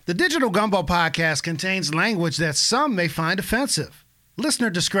The Digital Gumbo podcast contains language that some may find offensive.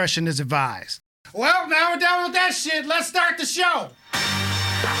 Listener discretion is advised. Well, now we're done with that shit. Let's start the show.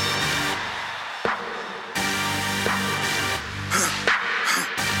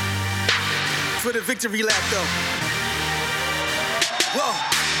 For the victory lap, though. Whoa.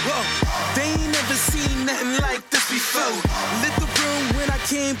 They ain't never seen nothing like this before. Lit the room when I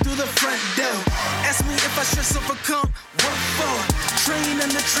came through the front door. Ask me if I should overcome. What for? Train in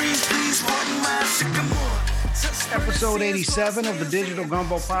the trees, please pardon my sycamore. Episode 87 of the Digital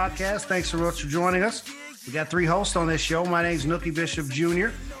Gumbo podcast. Thanks so much for joining us. We got three hosts on this show. My name's Nookie Bishop Jr.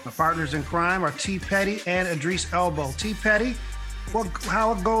 My partners in crime are T. Petty and Idris Elbow. T. Petty,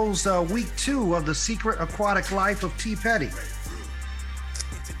 how it goes week 2 of the secret aquatic life of T. Petty?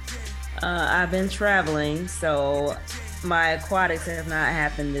 I've been traveling, so my aquatics have not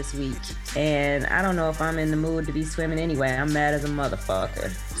happened this week. And I don't know if I'm in the mood to be swimming anyway. I'm mad as a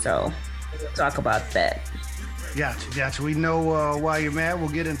motherfucker. So we'll talk about that. Gotcha. We know why you're mad. We'll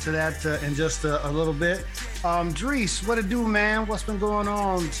get into that in just a little bit. Dries, what it do, man? What's been going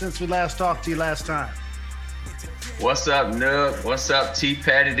on since we last talked to you last time? What's up, Nook? What's up, T.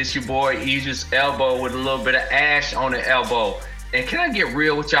 Patty? This your boy, Idris Elbow, with a little bit of ash on the elbow. And can I get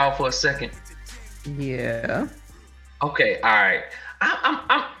real with y'all for a second? Yeah. Okay, all right.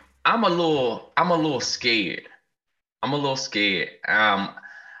 I'm a little scared. I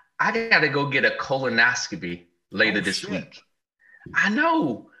gotta go get a colonoscopy later this week. I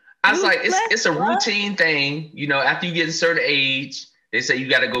know. I was like, it's a routine thing. You know, after you get a certain age, they say you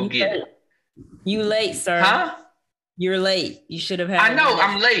gotta go get it. You late, sir. Huh? You're late. You should have had. I know,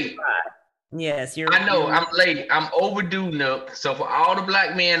 I'm late. Yes, I'm late. I'm overdue, Nook. So for all the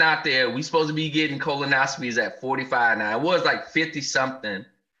black men out there, we supposed to be getting colonoscopies at 45 now. It was like 50 something,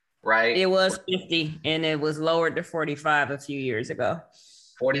 right? It was 50 and it was lowered to 45 a few years ago.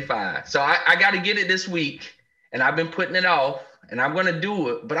 45. So I got to get it this week, and I've been putting it off, and I'm gonna do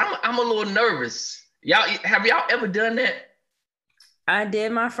it. But I'm a little nervous. Have y'all ever done that? I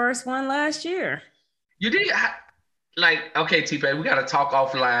did my first one last year. You did? Okay, T-Pay, we got to talk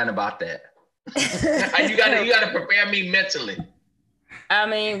offline about that. you gotta prepare me mentally. I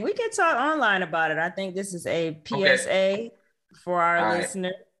mean, we can talk online about it. I think this is a PSA for our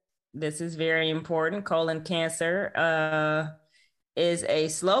listeners. This is very important. Colon cancer is a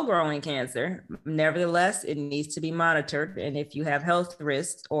slow-growing cancer. Nevertheless, it needs to be monitored. And if you have health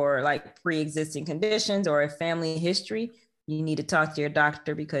risks or like pre-existing conditions or a family history, you need to talk to your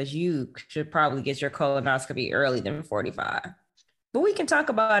doctor because you should probably get your colonoscopy early than 45. But we can talk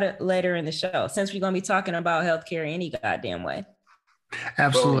about it later in the show since we're going to be talking about healthcare any goddamn way.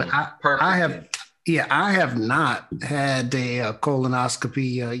 Absolutely. I have not had a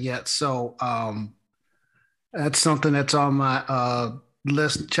colonoscopy yet. So that's something that's on my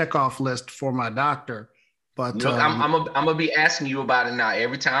checkoff list for my doctor. But Look, I'm gonna be asking you about it now.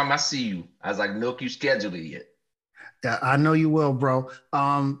 Every time I see you, I was like, "Look, you scheduled it yet?" Yeah, I know you will, bro.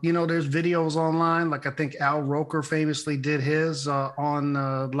 There's videos online. Like I think Al Roker famously did his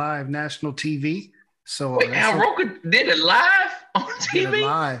on live national TV. So wait, Al Roker did it live on TV? Did it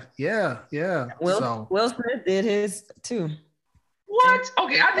live, yeah. Will Smith did his too. What?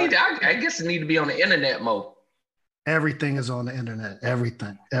 Okay, I guess it need to be on the internet mode. Everything is on the internet.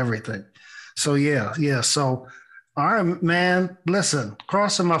 Everything. So yeah. So all right, man. Listen,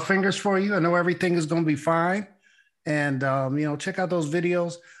 crossing my fingers for you. I know everything is going to be fine. And, check out those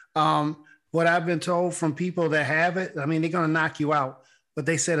videos. What I've been told from people that have it, I mean, they're going to knock you out. But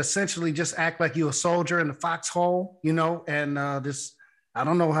they said essentially just act like you're a soldier in the foxhole, and I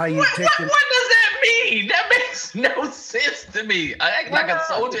don't know how you take it. What does that mean? That makes no sense to me. I act like a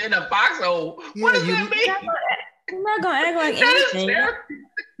soldier in a foxhole. Yeah, what does that mean? You're not going to act like anything.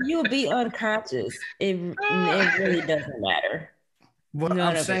 You'll be unconscious. It really doesn't matter. What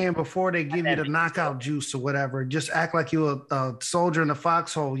I'm saying before they give you the knockout juice or whatever, just act like you're a soldier in a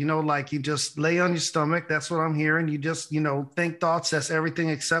foxhole, like you just lay on your stomach. That's what I'm hearing. You just, think thoughts. That's everything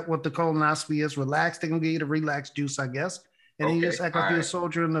except what the colonoscopy is. Relax. They're going to give you the relax juice, I guess. And then you just act like you're a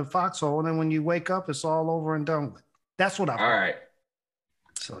soldier in the foxhole. And then when you wake up, it's all over and done with. That's what I All right.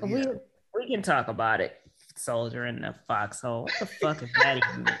 So, yeah. We can talk about it. Soldier in the foxhole. What the fuck is that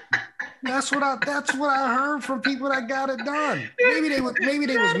even? That's what I heard from people that got it done. Maybe they was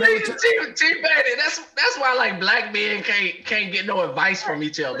military. That's why like black men can't get no advice from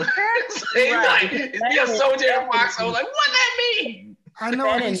each other. Like, be a soldier in a foxhole. Like, what that mean? I know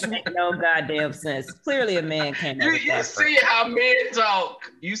that didn't make no goddamn sense. Clearly, a man can't. You see how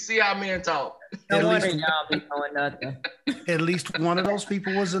men talk. No wonder y'all be knowing nothing. At least one of those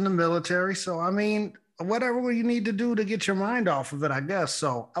people was in the military. So I mean, whatever you need to do to get your mind off of it, I guess.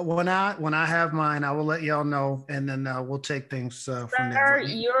 So when I have mine, I will let y'all know, and then we'll take things from there.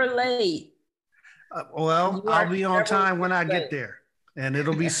 You're late. I'll be on time when I get there, and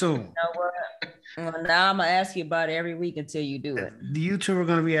it'll be soon. Well, now I'm gonna ask you about it every week until you do it. You two are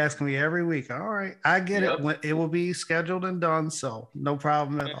gonna be asking me every week. All right, I get it. It will be scheduled and done, so no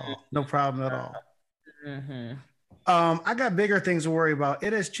problem at all. No problem at all. Mm-hmm. I got bigger things to worry about.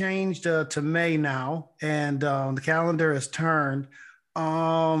 It has changed to May now, and the calendar has turned.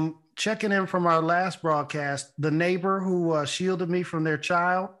 Checking in from our last broadcast, the neighbor who shielded me from their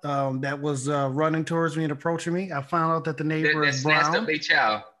child that was running towards me and approaching me, I found out that the neighbor is brown. Snatched up a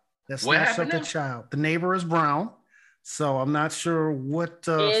child. That snatched up the child. The neighbor is brown, so I'm not sure what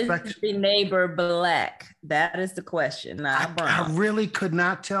is the neighbor black. That is the question. Not brown. I really could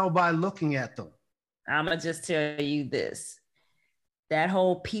not tell by looking at them. I'm gonna just tell you this: that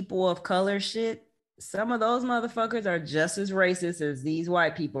whole people of color shit. Some of those motherfuckers are just as racist as these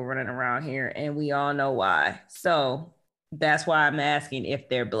white people running around here, and we all know why. So that's why I'm asking if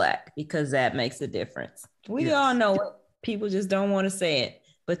they're black, because that makes a difference. We all know it. People just don't want to say it.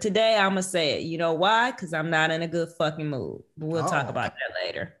 But today I'm gonna say it. You know why? Because I'm not in a good fucking mood. But we'll talk about that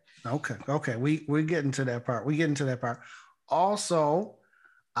later. Okay. We're getting to that part. Also,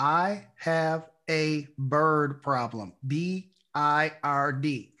 I have a bird problem. BIRD.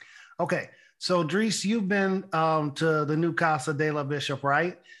 Okay. So, Dries, you've been to the new Casa de la Bishop,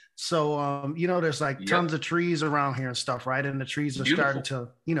 right? So, there's like tons of trees around here and stuff, right? And the trees are starting to,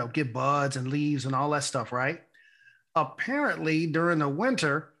 get buds and leaves and all that stuff, right? Apparently, during the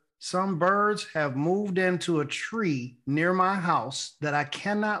winter, some birds have moved into a tree near my house that I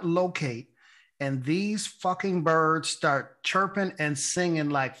cannot locate. And these fucking birds start chirping and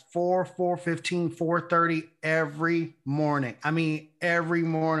singing like 4:15, 4:30 every morning. I mean, every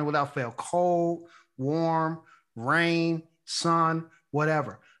morning without fail. Cold, warm, rain, sun,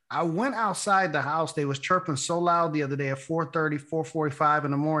 whatever. I went outside the house. They was chirping so loud the other day at 4:30, 4:45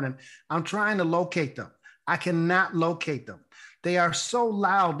 in the morning. I'm trying to locate them. I cannot locate them. They are so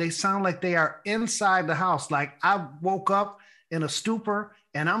loud. They sound like they are inside the house. Like I woke up in a stupor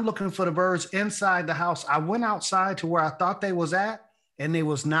and I'm looking for the birds inside the house. I went outside to where I thought they was at and they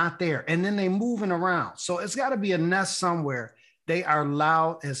was not there. And then they moving around. So it's got to be a nest somewhere. They are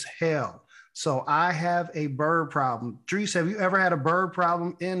loud as hell. So I have a bird problem. Dries, have you ever had a bird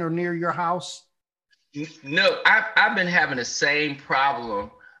problem in or near your house? No, I've been having the same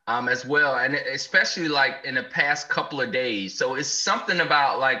problem as well. And especially like in the past couple of days. So it's something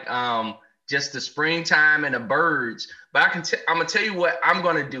about like just the springtime and the birds. But I'm going to tell you what I'm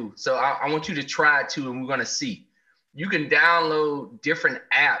going to do. So I want you to try it too, and we're going to see. You can download different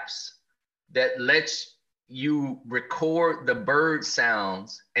apps that lets you record the bird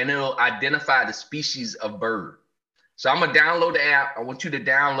sounds, and it'll identify the species of bird. So I'm going to download the app. I want you to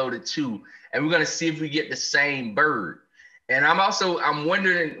download it too, and we're going to see if we get the same bird. And I'm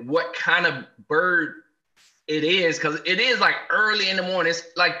wondering what kind of bird it is, because it is like early in the morning. It's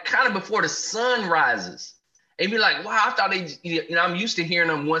like kind of before the sun rises. And be like, wow, I thought I'm used to hearing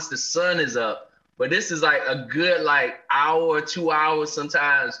them once the sun is up, but this is like a good like hour or 2 hours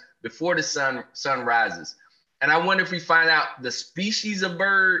sometimes before the sun rises. And I wonder if we find out the species of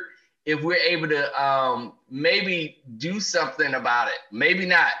bird, if we're able to maybe do something about it. Maybe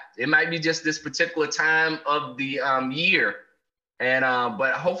not. It might be just this particular time of the year. And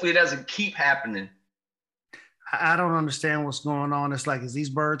but hopefully it doesn't keep happening. I don't understand what's going on. It's like, is these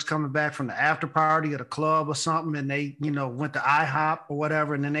birds coming back from the after party at a club or something, and they, went to IHOP or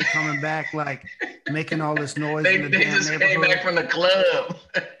whatever, and then they coming back like making all this noise in the they damn just neighborhood. Came back from the club.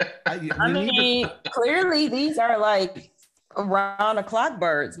 I mean, clearly these are like around the clock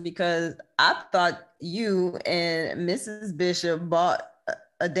birds, because I thought you and Mrs. Bishop bought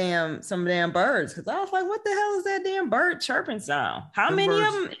some damn birds, because I was like, what the hell is that damn bird chirping sound? How many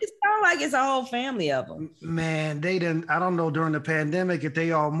of them? It sounds like it's a whole family of them. Man, they didn't, I don't know during the pandemic if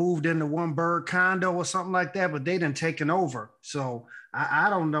they all moved into one bird condo or something like that, but they didn't taken over. So I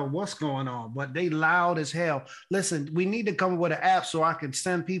don't know what's going on, but they loud as hell. Listen, we need to come up with an app so I can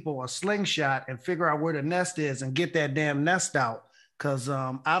send people a slingshot and figure out where the nest is and get that damn nest out. Cause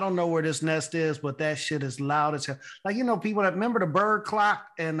I don't know where this nest is, but that shit is loud as hell. Like, people that remember the bird clock,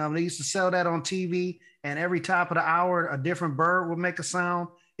 and they used to sell that on TV, and every top of the hour, a different bird would make a sound.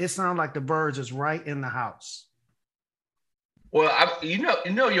 It sounds like the birds is right in the house. Well,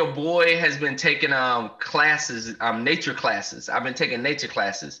 your boy has been taking classes, nature classes. I've been taking nature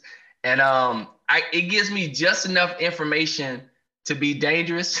classes, and it gives me just enough information to be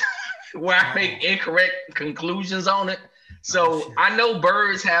dangerous, where I make incorrect conclusions on it. So I know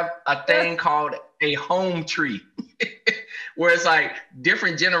birds have a thing called a home tree. Where it's like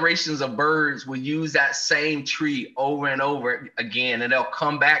different generations of birds will use that same tree over and over again, and they'll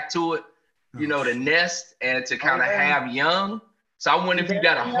come back to it, to nest and to kind of have young. So I wonder if you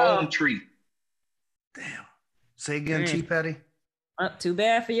got a home tree. Damn. Say again, Chief Petty. Too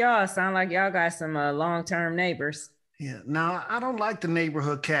bad for y'all. Sound like y'all got some long-term neighbors. Yeah. Now, I don't like the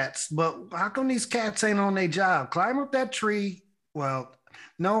neighborhood cats, but how come these cats ain't on their job? Climb up that tree. Well,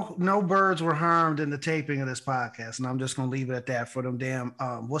 no birds were harmed in the taping of this podcast, and I'm just gonna leave it at that for them damn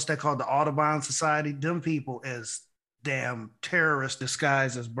what's that called, the Audubon Society. Them people is damn terrorists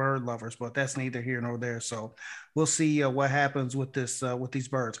disguised as bird lovers, but that's neither here nor there. So we'll see what happens with this with these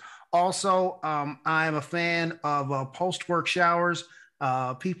birds. Also, I am a fan of post-work showers.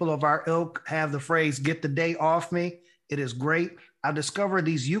 People of our ilk have the phrase "get the day off me." It is great. I discovered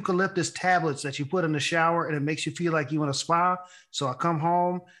these eucalyptus tablets that you put in the shower, and it makes you feel like you in a spa. So I come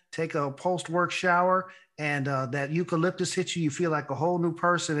home, take a post-work shower, and that eucalyptus hits you. You feel like a whole new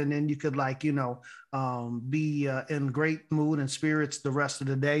person, and then you could be in great mood and spirits the rest of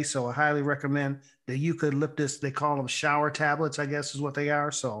the day. So I highly recommend the eucalyptus. They call them shower tablets, I guess is what they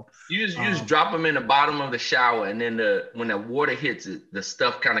are. So you just drop them in the bottom of the shower, and then when the water hits it, the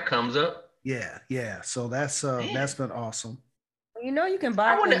stuff kind of comes up. Yeah. So that's been awesome. You can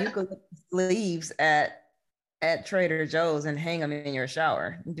buy the eucalyptus leaves at Trader Joe's and hang them in your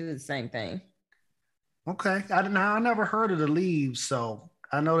shower and do the same thing. Okay. I never heard of the leaves, so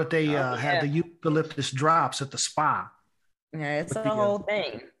I know that they have the eucalyptus drops at the spa. Yeah, it's a whole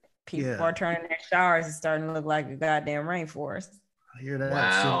thing. People are turning their showers and starting to look like a goddamn rainforest. I hear that.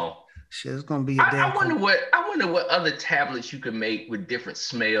 Wow. Shit, it's gonna be a damn. I wonder what other tablets you can make with different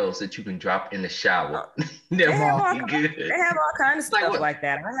smells that you can drop in the shower. They have all kinds of stuff like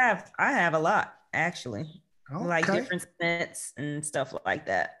that. I have a lot actually, like different scents and stuff like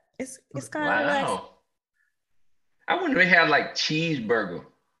that. It's kind of nice. I wonder if they have like cheeseburger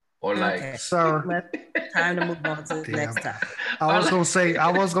or like. Sir, time to move on to the next topic. I was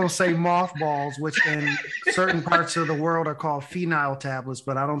gonna say mothballs, which in certain parts of the world are called phenyl tablets,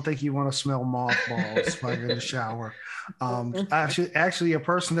 but I don't think you want to smell mothballs while you're in the shower. Actually, a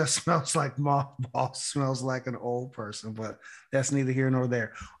person that smells like mothballs smells like an old person, but that's neither here nor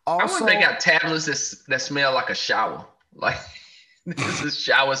there. Also, I wonder if they got tablets that smell like a shower. Like this is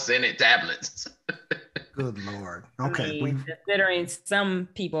shower scented tablets. Good Lord. Okay. Considering some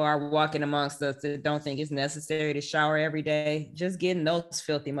people are walking amongst us that don't think it's necessary to shower every day, just getting those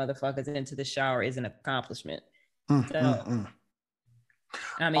filthy motherfuckers into the shower is an accomplishment. Maybe that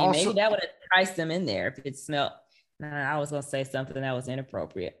would entice them in there if it smelled. I was going to say something that was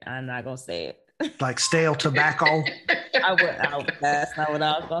inappropriate. I'm not going to say it. Like stale tobacco? That's not what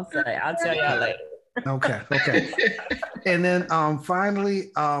I was going to say. I'll tell y'all later. Okay. And then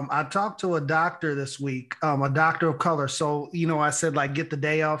finally, I talked to a doctor this week, a doctor of color. So, I said, like, get the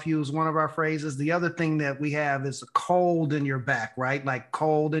day off, use one of our phrases. The other thing that we have is a cold in your back, right? Like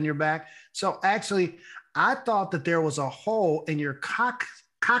cold in your back. So actually, I thought that there was a hole in your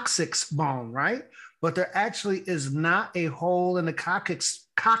coccyx bone, right? But there actually is not a hole in the coccyx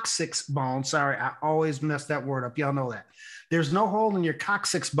bone. Sorry, I always mess that word up. Y'all know that. There's no hole in your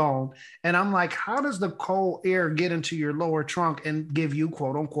coccyx bone. And I'm like, how does the cold air get into your lower trunk and give you,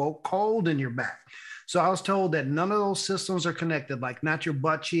 quote unquote, cold in your back? So I was told that none of those systems are connected, like not your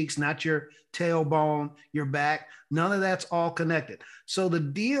butt cheeks, not your tailbone, your back. None of that's all connected. So the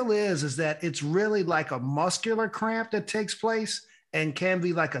deal is that it's really like a muscular cramp that takes place and can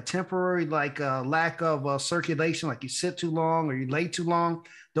be like a temporary, like a lack of circulation, like you sit too long or you lay too long,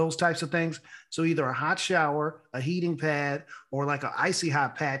 those types of things. So either a hot shower, a heating pad, or like an icy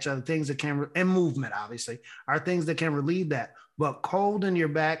hot patch are the things that can, and movement obviously, are things that can relieve that. But cold in your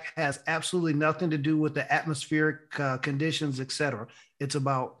back has absolutely nothing to do with the atmospheric conditions, etc. It's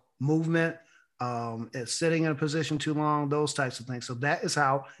about movement, it's sitting in a position too long, those types of things. So that is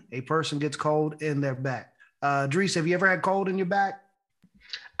how a person gets cold in their back. Dries, have you ever had cold in your back?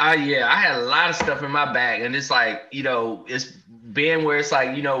 Yeah, I had a lot of stuff in my back, and it's like, it's been where it's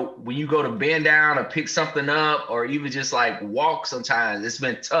like, when you go to bend down or pick something up or even just like walk sometimes, it's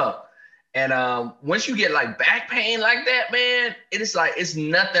been tough. And once you get like back pain like that, man, it's like, it's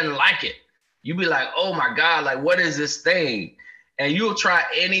nothing like it. You be like, oh my God, like, what is this thing? And you'll try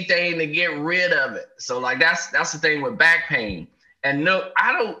anything to get rid of it. So like, that's the thing with back pain. And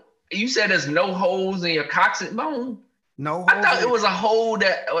you said there's no holes in your coccyx bone? No. I thought it was a hole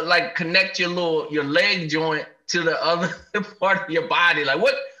that would like connect your leg joint to the other part of your body. Like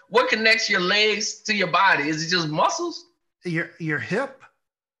what connects your legs to your body? Is it just muscles? Your hip?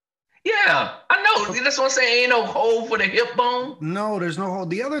 Yeah, I know. That's what I'm saying. Ain't no hole for the hip bone. No, there's no hole.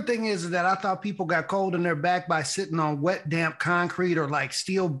 The other thing is that I thought people got cold in their back by sitting on wet, damp concrete or like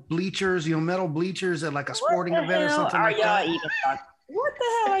steel bleachers, metal bleachers at like a sporting event or something like that. What the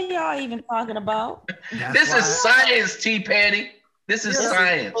hell are y'all even talking about? This is science, T. Patty. This is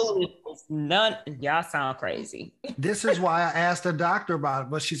science. None, y'all sound crazy. This is why I asked the doctor about it,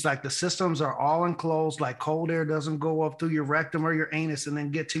 but she's like, the systems are all enclosed, like cold air doesn't go up through your rectum or your anus and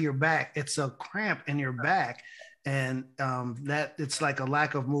then get to your back. It's a cramp in your back, and that it's like a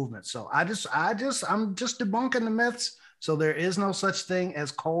lack of movement. So I'm just debunking the myths. So there is no such thing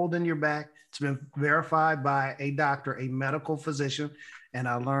as cold in your back. It's been verified by a doctor, a medical physician, and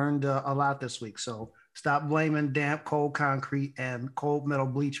I learned a lot this week. So stop blaming damp, cold concrete and cold metal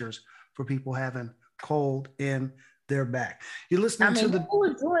bleachers for people having cold in their back. You're listening to the. Who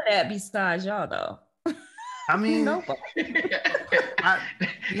was doing that besides y'all, though? I mean,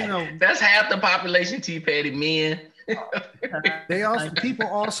 that's half the population. T. Patty, men. People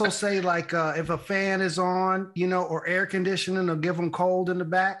also say like if a fan is on, or air conditioning, they'll give them cold in the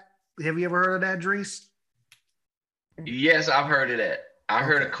back. Have you ever heard of that, Dries? Yes, I've heard of that. I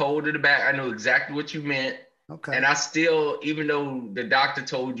heard a cold in the back. I know exactly what you meant. Okay. And I still, even though the doctor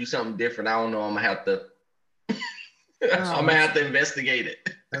told you something different, I don't know. I'm gonna have to. I'm gonna have to investigate it.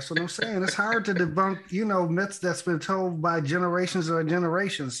 That's what I'm saying. It's hard to debunk, myths that's been told by generations or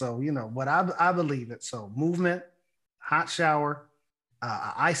generations. So, but I believe it. So, movement, hot shower,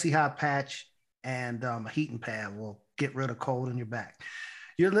 icy hot patch, and a heating pad will get rid of cold in your back.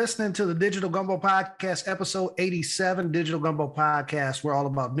 You're listening to the Digital Gumbo Podcast, episode 87. Digital Gumbo Podcast. We're all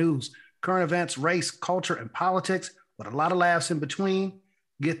about news, current events, race, culture, and politics, with a lot of laughs in between.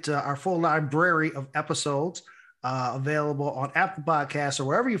 Get our full library of episodes available on Apple Podcasts or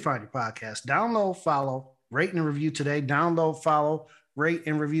wherever you find your podcast. Download, follow, rate, and review today. Download, follow, rate,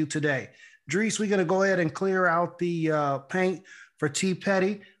 and review today. Dries, we're going to go ahead and clear out the paint for T.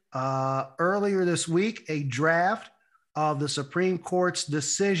 Petty. Earlier this week, a draft of the Supreme Court's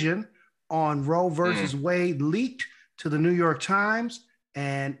decision on Roe versus Wade leaked to the New York Times.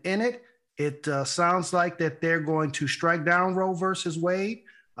 And in it, it sounds like that they're going to strike down Roe versus Wade.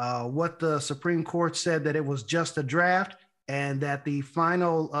 What the Supreme Court said that it was just a draft and that the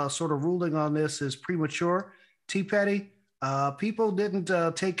final sort of ruling on this is premature. T. Petty, people didn't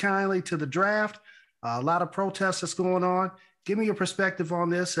take kindly to the draft. A lot of protests that's going on. Give me your perspective on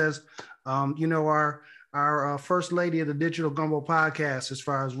this as, our first lady of the Digital Gumbo Podcast, as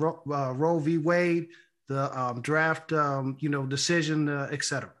far as Roe v. Wade, the draft, decision, et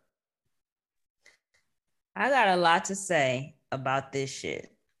cetera. I got a lot to say about this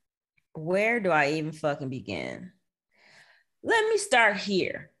shit. Where do I even fucking begin? Let me start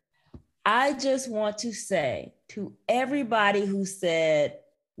here. I just want to say to everybody who said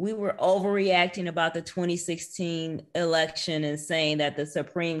we were overreacting about the 2016 election and saying that the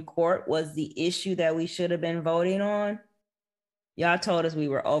Supreme Court was the issue that we should have been voting on. Y'all told us we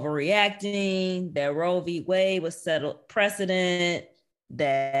were overreacting, that Roe v. Wade was settled precedent,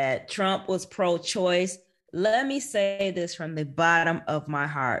 that Trump was pro-choice. Let me say this from the bottom of my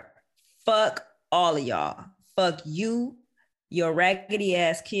heart. Fuck all of y'all. Fuck you, your raggedy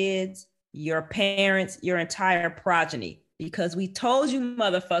ass kids, your parents, your entire progeny. Because we told you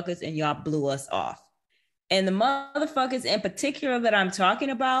motherfuckers and y'all blew us off. And the motherfuckers in particular that I'm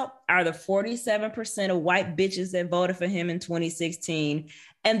talking about are the 47% of white bitches that voted for him in 2016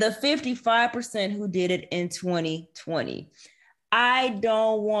 and the 55% who did it in 2020. I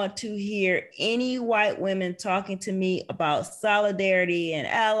don't want to hear any white women talking to me about solidarity and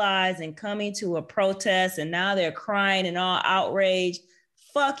allies and coming to a protest and now they're crying and all outraged.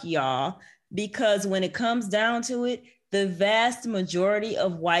 Fuck y'all. Because when it comes down to it, the vast majority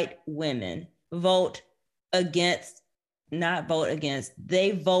of white women they vote,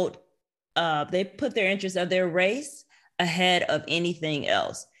 they put their interests of their race ahead of anything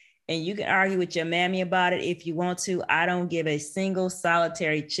else. And you can argue with your mammy about it if you want to. I don't give a single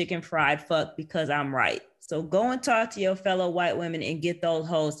solitary chicken fried fuck because I'm right. So go and talk to your fellow white women and get those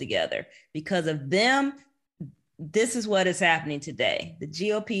hoes together. Because of them, this is what is happening today. The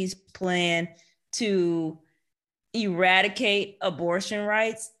GOP's plan to eradicate abortion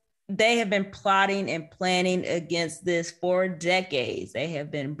rights, they have been plotting and planning against this for decades. They have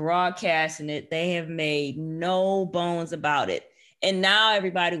been broadcasting it. They have made no bones about it. And now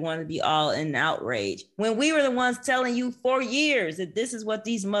everybody wants to be all in outrage when we were the ones telling you for years that this is what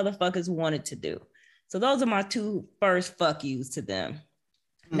these motherfuckers wanted to do. So those are my two first fuck yous to them.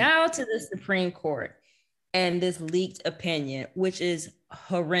 Now to the Supreme Court and this leaked opinion, which is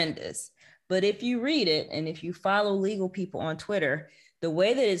horrendous. But if you read it and if you follow legal people on Twitter, The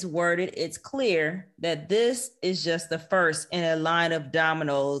way that it's worded, it's clear that this is just the first in a line of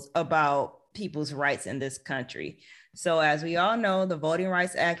dominoes about people's rights in this country. So as we all know, the Voting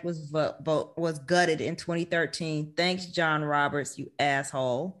Rights Act was gutted in 2013. Thanks, John Roberts, you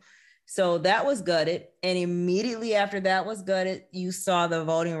asshole. So that was gutted. And immediately after that was gutted, you saw the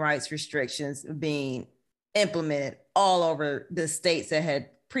voting rights restrictions being implemented all over the states that had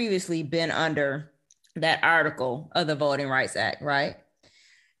previously been under that article of the Voting Rights Act, right?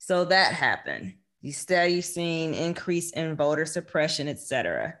 So that happened. You steady seeing increase in voter suppression,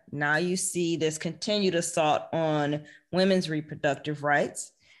 etc. Now you see this continued assault on women's reproductive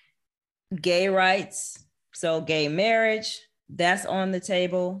rights, gay rights. So gay marriage, that's on the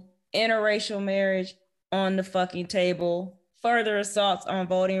table. Interracial marriage on the fucking table. Further assaults on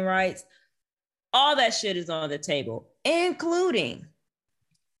voting rights. All that shit is on the table, including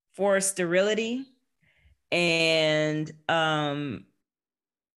forced sterility and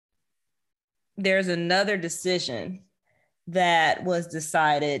there's another decision that was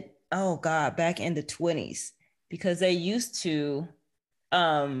decided, oh God, back in the 20s, because they used to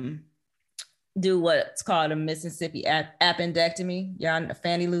do what's called a Mississippi appendectomy. Yeah,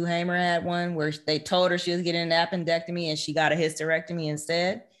 Fannie Lou Hamer had one where they told her she was getting an appendectomy and she got a hysterectomy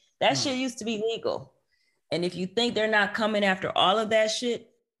instead. That shit used to be legal. And if you think they're not coming after all of that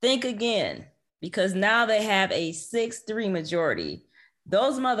shit, think again, because now they have a 6-3 majority.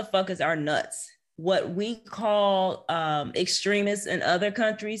 Those motherfuckers are nuts. What we call extremists in other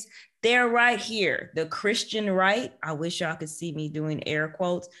countries, they're right here. The Christian right, I wish y'all could see me doing air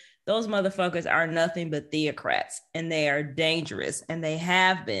quotes. Those motherfuckers are nothing but theocrats, and they are dangerous, and they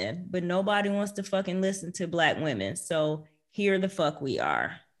have been, but nobody wants to fucking listen to Black women. So here the fuck we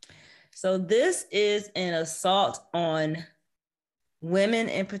are. So this is an assault on women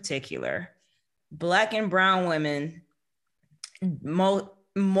in particular, Black and brown women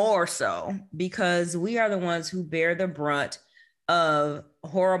more so, because we are the ones who bear the brunt of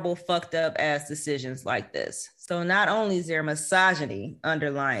horrible, fucked up ass decisions like this. So not only is there misogyny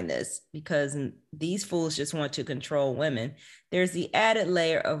underlying this, because these fools just want to control women, there's the added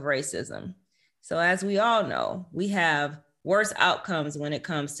layer of racism. So as we all know, we have worse outcomes when it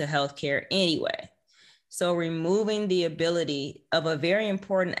comes to healthcare anyway. So removing the ability of a very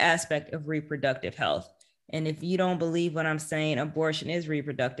important aspect of reproductive health. And if you don't believe what I'm saying, abortion is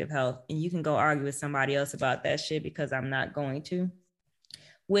reproductive health, and you can go argue with somebody else about that shit, because I'm not going to.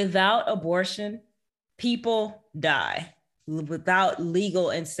 Without abortion, people die without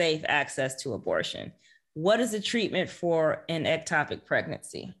legal and safe access to abortion. What is the treatment for an ectopic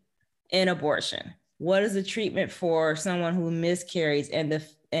pregnancy? An abortion. What is the treatment for someone who miscarries and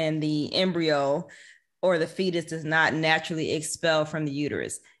the embryo or the fetus does not naturally expel from the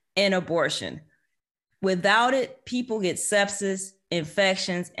uterus? An abortion. Without it, people get sepsis,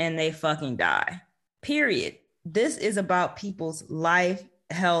 infections, and they fucking die. Period. This is about people's life,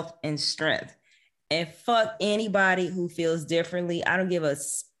 health, and strength. And fuck anybody who feels differently. I don't give a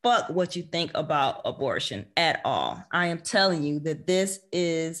fuck what you think about abortion at all. I am telling you that this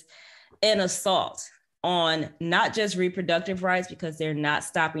is an assault on not just reproductive rights, because they're not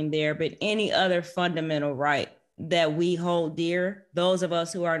stopping there, but any other fundamental right that we hold dear, those of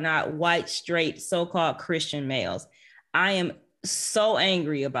us who are not white, straight, so-called Christian males. I am so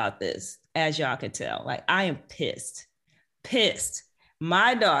angry about this, as y'all can tell. Like, I am pissed.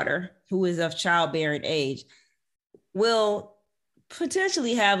 My daughter, who is of childbearing age, will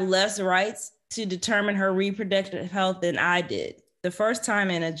potentially have less rights to determine her reproductive health than I did. The first time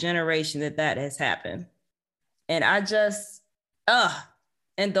in a generation that has happened. And I just,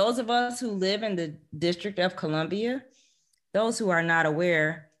 and those of us who live in the District of Columbia, those who are not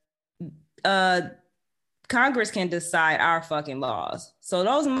aware, Congress can decide our fucking laws. So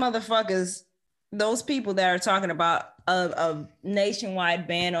those motherfuckers, those people that are talking about a nationwide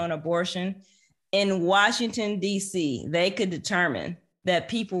ban on abortion, in Washington, D.C., they could determine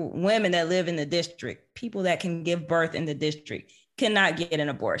that women that live in the district, people that can give birth in the district, cannot get an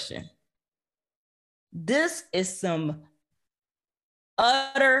abortion. This is some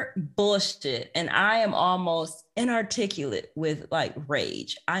utter bullshit, and I am almost inarticulate with like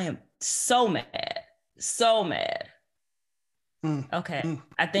rage. I am so mad. Okay,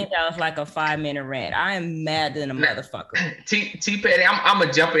 I think that was like a 5-minute rant. I am mad than a motherfucker. T-Petty, I'm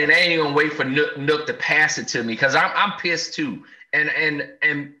gonna jump in. I ain't gonna wait for Nook to pass it to me, because I'm pissed too. And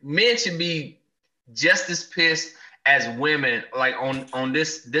men should be just as pissed as women, like on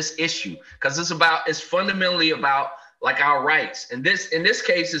this issue, because it's fundamentally about like our rights. And in this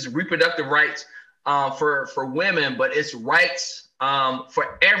case is reproductive rights for women, but it's rights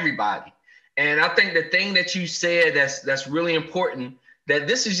for everybody. And I think the thing that you said that's really important that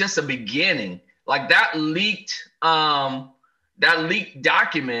this is just a beginning. Like that leaked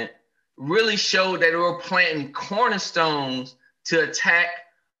document really showed that they were planting cornerstones to attack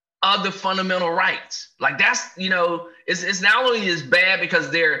other fundamental rights. Like that's, it's not only as bad because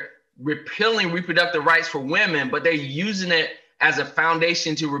they're repealing reproductive rights for women, but they're using it as a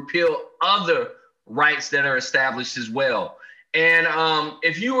foundation to repeal other rights that are established as well. And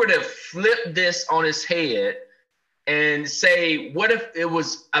if you were to flip this on its head and say, what if it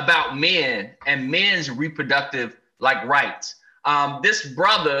was about men and men's reproductive rights? This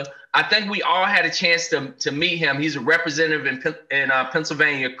brother, I think we all had a chance to meet him. He's a representative in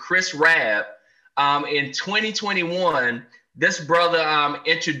Pennsylvania, Chris Rabb. In 2021, this brother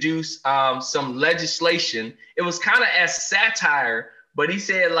introduced some legislation. It was kind of as satire, but he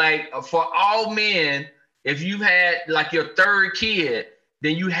said for all men, if you've had your third kid,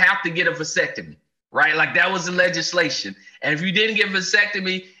 then you have to get a vasectomy, right? Like that was the legislation. And if you didn't get a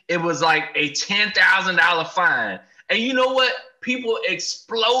vasectomy, it was like a $10,000 fine. And you know what? People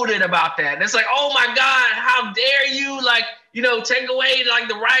exploded about that. And it's like, oh my God, how dare you, take away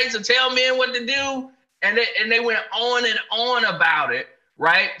the rights and tell men what to do. And they went on and on about it,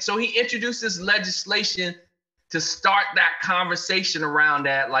 right? So he introduced this legislation to start that conversation around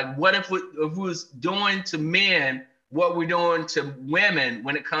that. Like, what if we was doing to men what we're doing to women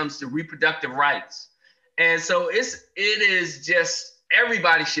when it comes to reproductive rights? And so it is just,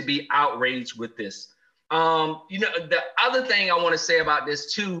 everybody should be outraged with this. The other thing I want to say about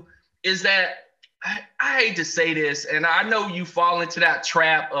this too is that I hate to say this, and I know you fall into that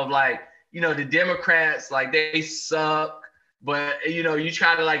trap of the Democrats, they suck, but you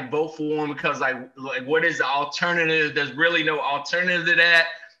try to vote for them because what is the alternative? There's really no alternative to that.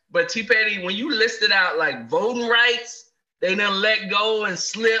 But T-Petty, when you listed out voting rights, they done let go and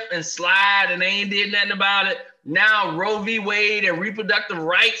slip and slide and they ain't did nothing about it. Now Roe v. Wade and reproductive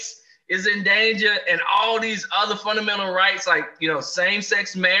rights is in danger, and all these other fundamental rights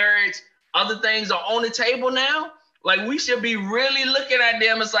same-sex marriage, other things are on the table now. We should be really looking at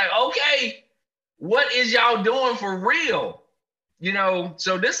them. It's okay, what is y'all doing for real?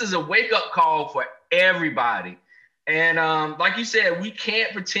 So this is a wake-up call for everybody. And like you said, we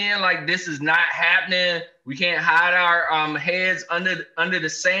can't pretend like this is not happening. We can't hide our heads under the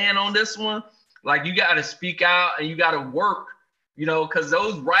sand on this one. You got to speak out and you got to work, because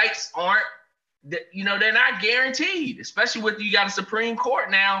those rights aren't, they're not guaranteed, especially with you got a Supreme Court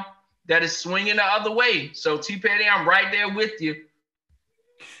now that is swinging the other way. So T-Petty, I'm right there with you.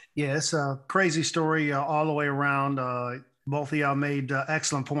 Yeah, it's a crazy story all the way around. Both of y'all made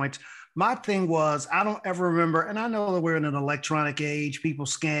excellent points. My thing was, I don't ever remember, and I know that we're in an electronic age, people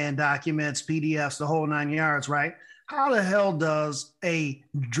scan documents, PDFs, the whole 9 yards, right? How the hell does a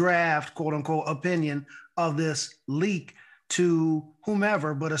draft, quote unquote, opinion of this leak to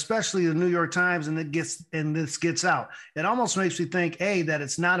whomever, but especially the New York Times, and this gets out? It almost makes me think, A, that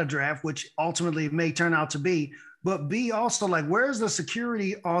it's not a draft, which ultimately may turn out to be, but B, also where's the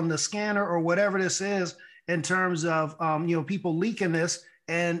security on the scanner or whatever this is in terms of, people leaking this,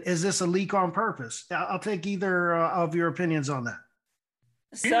 and is this a leak on purpose? I'll take either of your opinions on that.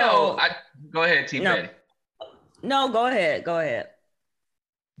 So, go ahead, T-Petty. No, go ahead.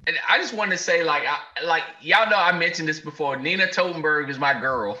 And I just want to say, y'all know I mentioned this before. Nina Totenberg is my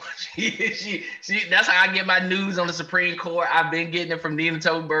girl. She that's how I get my news on the Supreme Court. I've been getting it from Nina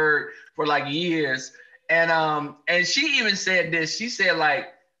Totenberg for years. And she even said this. She said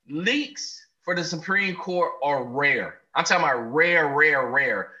leaks for the Supreme Court are rare. I'm talking about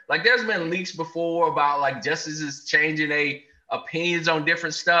rare. There's been leaks before about justices changing their opinions on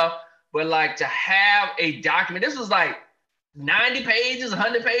different stuff, but to have a document, this was 90 pages,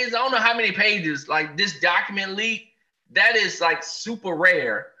 100 pages, I don't know how many pages, this document leak, that is super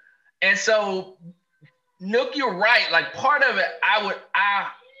rare. And so, Nook, you're right. Part of it, I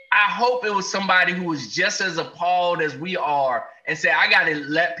hope it was somebody who was just as appalled as we are and say, I got to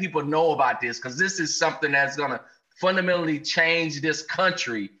let people know about this because this is something that's going to fundamentally change this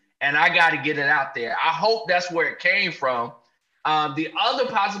country and I got to get it out there. I hope that's where it came from. The other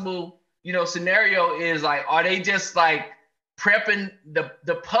possible, scenario is are they just prepping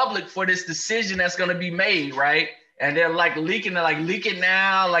the public for this decision that's going to be made, right? And they're leaking now,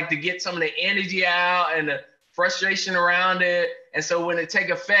 to get some of the energy out and the frustration around it. And so when it take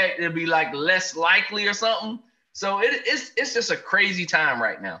effect, it'll be less likely or something. So it's just a crazy time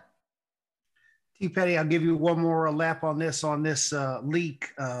right now. T-Petty, I'll give you one more lap on this leak.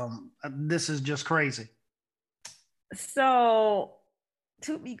 This is just crazy. So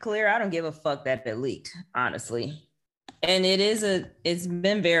to be clear, I don't give a fuck that it leaked, honestly. And it's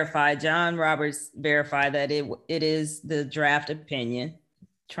been verified. John Roberts verified that it is the draft opinion,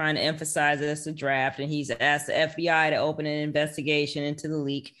 trying to emphasize it's a draft. And he's asked the FBI to open an investigation into the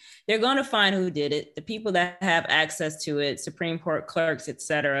leak. They're going to find who did it. The people that have access to it, Supreme Court clerks,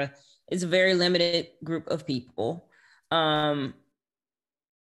 etc. It's a very limited group of people. It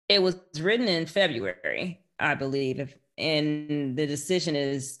was written in February, I believe, and the decision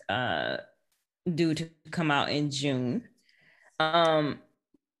is due to come out in June. But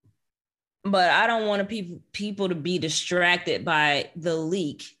I don't want people to be distracted by the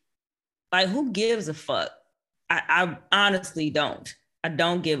leak. Like, who gives a fuck? I honestly don't. I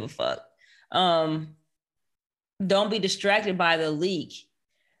don't give a fuck. Don't be distracted by the leak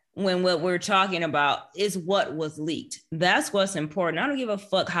when what we're talking about is what was leaked. That's what's important. I don't give a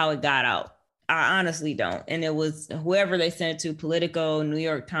fuck how it got out. I honestly don't. And it was whoever they sent it to, Politico, New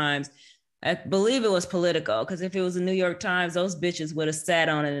York Times. I believe it was Politico, because if it was the New York Times, those bitches would have sat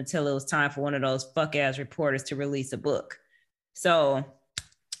on it until it was time for one of those fuck-ass reporters to release a book. So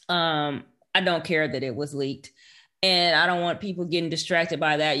I don't care that it was leaked. And I don't want people getting distracted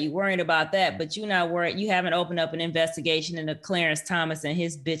by that. You worried about that, but you're not worried. You haven't opened up an investigation into Clarence Thomas and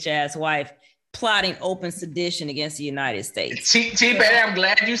his bitch-ass wife plotting open sedition against the United States. T-Betty, I'm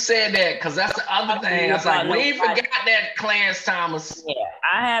glad you said that, because that's the other thing. I was like, we ain't forgot that Clarence Thomas. Yeah,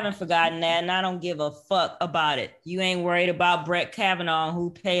 I haven't forgotten that, and I don't give a fuck about it. You ain't worried about Brett Kavanaugh, who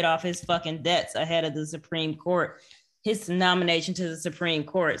paid off his fucking debts ahead of the Supreme Court, his nomination to the Supreme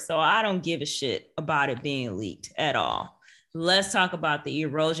Court. So I don't give a shit about it being leaked at all. Let's talk about the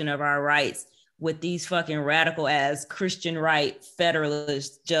erosion of our rights with these fucking radical ass Christian right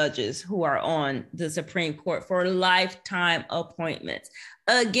federalist judges who are on the Supreme Court for lifetime appointments.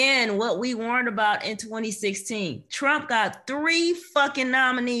 Again, what we warned about in 2016, Trump got 3 fucking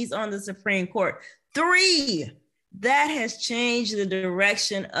nominees on the Supreme Court. 3. That has changed the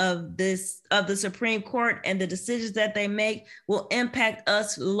direction of the Supreme Court, and the decisions that they make will impact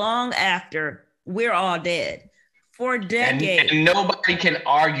us long after we're all dead. For decades. And nobody can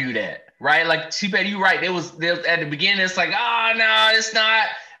argue that. Right, like T-Betty, you're right. There was at the beginning. It's like, oh no, it's not.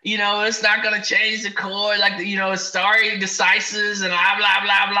 It's not gonna change the court. Like, it's stare decisis and blah blah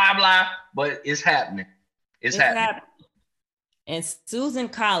blah blah blah. But it's happening. It's happening. And Susan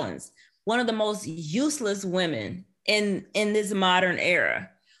Collins, one of the most useless women in this modern era,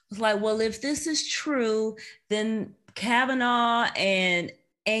 was like, well, if this is true, then Kavanaugh and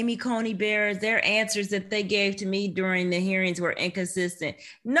Amy Coney Barrett, their answers that they gave to me during the hearings were inconsistent.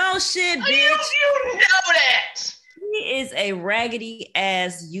 No shit, bitch. You know that. She is a raggedy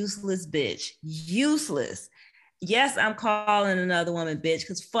ass, useless bitch. Useless. Yes, I'm calling another woman bitch,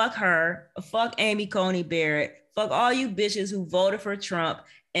 because fuck her, fuck Amy Coney Barrett, fuck all you bitches who voted for Trump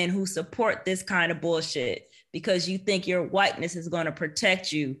and who support this kind of bullshit because you think your whiteness is going to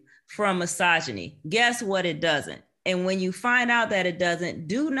protect you from misogyny. Guess what? It doesn't. And when you find out that it doesn't,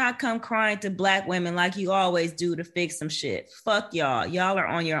 do not come crying to Black women like you always do to fix some shit. Fuck y'all. Y'all are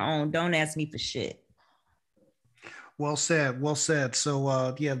on your own. Don't ask me for shit. Well said. Well said.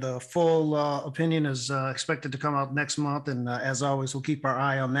 So, the full opinion is expected to come out next month. And as always, we'll keep our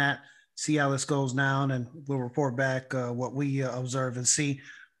eye on that, see how this goes down, and we'll report back what we observe and see.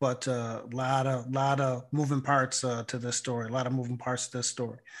 But a lot of moving parts to this story. A lot of moving parts to this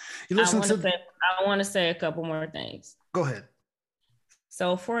story. I want to say a couple more things. Go ahead.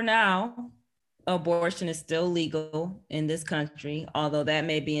 So for now, abortion is still legal in this country, although that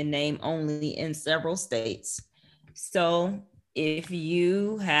may be in name only in several states. So if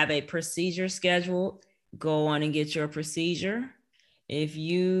you have a procedure scheduled, go on and get your procedure. If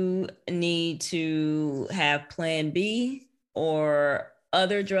you need to have Plan B or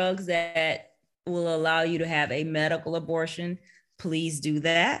other drugs that will allow you to have a medical abortion, please do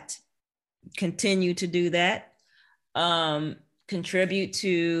that. Continue to do that. Contribute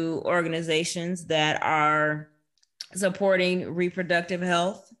to organizations that are supporting reproductive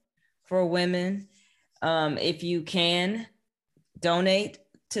health for women. If you can, donate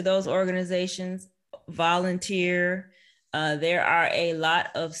to those organizations, volunteer. There are a lot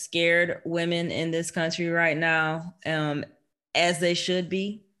of scared women in this country right now, as they should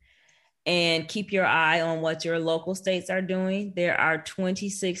be. And keep your eye on what your local states are doing. There are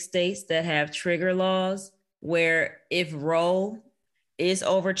 26 states that have trigger laws where if Roe is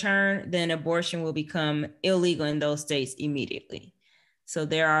overturned, then abortion will become illegal in those states immediately. So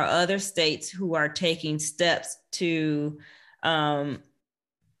there are other states who are taking steps to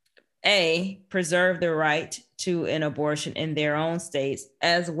preserve the right to an abortion in their own states,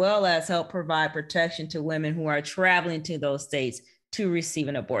 as well as help provide protection to women who are traveling to those states to receive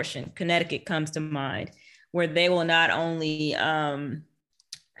an abortion. Connecticut comes to mind. where they will not only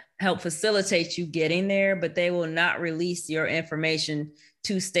help facilitate you getting there, but they will not release your information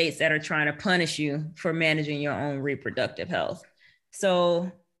to states that are trying to punish you for managing your own reproductive health.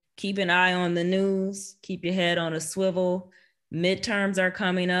 So keep an eye on the news, keep your head on a swivel. Midterms are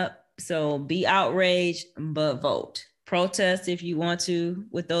coming up, so be outraged, but vote. Protest if you want to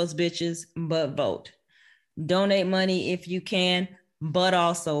with those bitches, but vote. Donate money if you can, but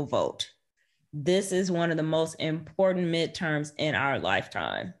also vote. This is one of the most important midterms in our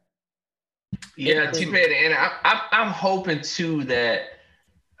lifetime. Yeah, T-Petty, and I'm hoping too that,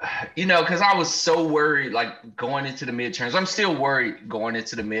 because I was so worried, like going into the midterms. I'm still worried going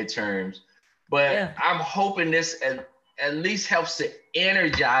into the midterms, but I'm hoping this at least helps to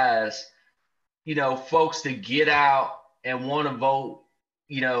energize, folks to get out and want to vote,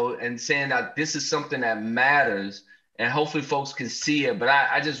 and saying that this is something that matters, and hopefully folks can see it. But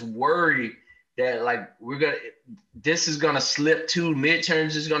I just worry that this is gonna slip too.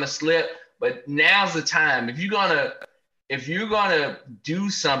 Midterms is gonna slip, but now's the time. If you're gonna do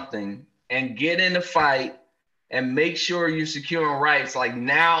something and get in the fight and make sure you're securing rights, like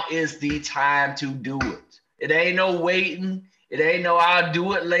now is the time to do it. It ain't no waiting. It ain't no I'll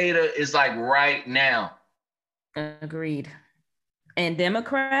do it later. It's like right now. Agreed. And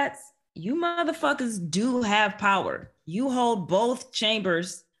Democrats, you motherfuckers do have power. You hold both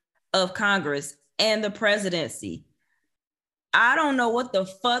chambers of Congress and the presidency. I don't know what the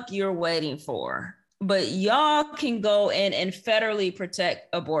fuck you're waiting for, but y'all can go in and federally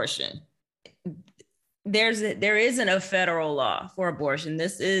protect abortion. There isn't a federal law for abortion.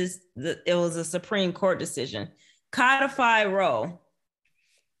 It was a Supreme Court decision. Codify Roe.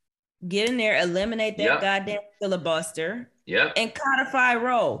 Get in there, eliminate that goddamn filibuster. Yep. And codify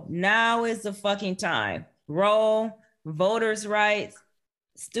Roe. Now is the fucking time. Roe, voters' rights,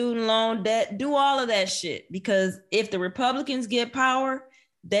 student loan debt, do all of that shit. Because if the Republicans get power,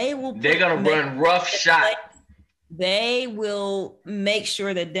 they're gonna run roughshod. They will make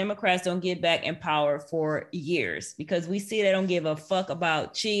sure that Democrats don't get back in power for years, because we see they don't give a fuck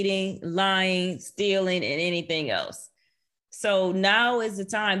about cheating, lying, stealing, and anything else. So now is the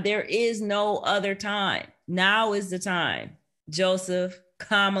time. There is no other time. Now is the time. Joseph,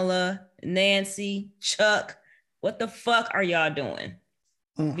 Kamala, Nancy, Chuck, what the fuck are y'all doing?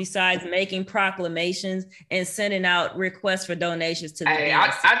 Besides making proclamations and sending out requests for donations to the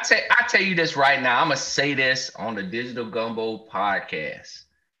I tell you this right now. I'm going to say this on the Digital Gumbo podcast.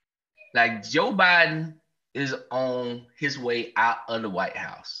 Like, Joe Biden is on his way out of the White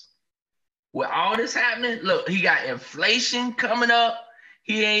House. With all this happening, look, he got inflation coming up.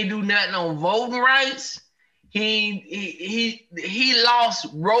 He ain't do nothing on voting rights. He lost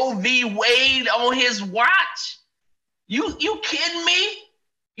Roe v. Wade on his watch. You kidding me?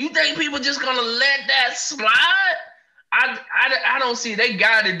 You think people just gonna let that slide? I don't see. They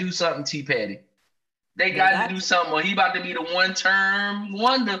got to do something, T-Petty. They got to do something, or he about to be the one-term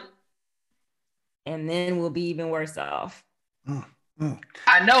wonder. And then we'll be even worse off.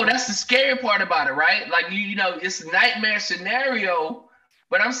 I know, that's the scary part about it, right? Like, it's a nightmare scenario,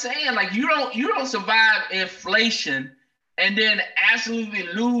 but I'm saying, like, you don't survive inflation and then absolutely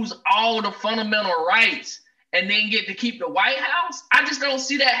lose all the fundamental rights and then get to keep the White House. I just don't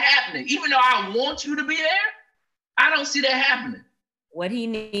see that happening. Even though I want you to be there, I don't see that happening. What he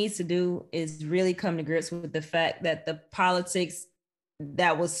needs to do is really come to grips with the fact that the politics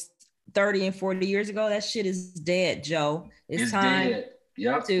that was 30 and 40 years ago, that shit is dead, Joe. It's time dead.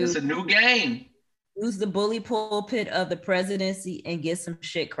 Yep. It's a new game. Use the bully pulpit of the presidency and get some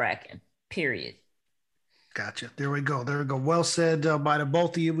shit cracking, period. Gotcha. There we go. Well said by the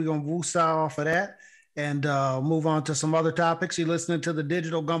both of you. We're going to woosah off of that and move on to some other topics. You're listening to the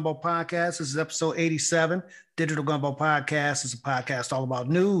Digital Gumbo Podcast. This is episode 87. Digital Gumbo Podcast is a podcast all about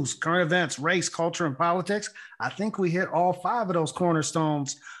news, current events, race, culture, and politics. I think we hit all 5 of those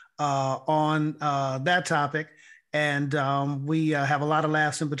cornerstones on that topic. And we have a lot of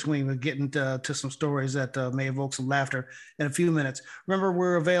laughs in between. We're getting to some stories that may evoke some laughter in a few minutes. Remember,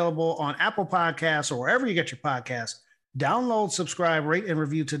 we're available on Apple Podcasts or wherever you get your podcasts. Download, subscribe, rate, and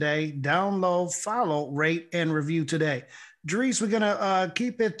review today. Download, follow, rate, and review today. Dries, we're going to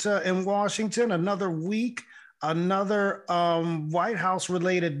keep it in Washington another week, another White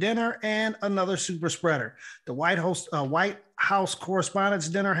House-related dinner, and another super spreader. The White House Correspondents'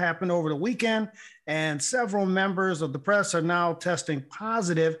 Dinner happened over the weekend, and several members of the press are now testing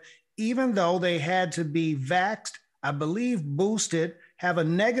positive, even though they had to be vaxxed, I believe boosted, have a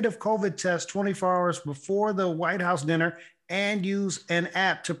negative COVID test 24 hours before the White House dinner, and use an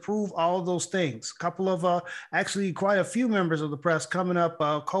app to prove all of those things. A couple of, actually quite a few members of the press coming up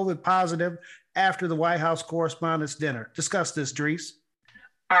COVID positive after the White House Correspondents' Dinner. Discuss this, Dries.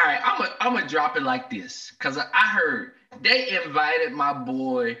 All right, I'm gonna drop it like this because I heard they invited my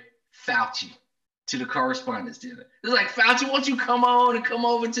boy Fauci to the Correspondents' Dinner. It's like, Fauci, won't you come on and come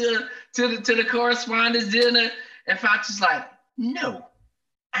over to the Correspondents' Dinner? And Fauci's like, no,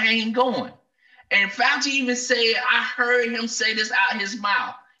 I ain't going. And Fauci even said, I heard him say this out his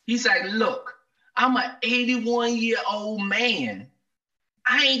mouth. He's like, look, I'm an 81-year-old man.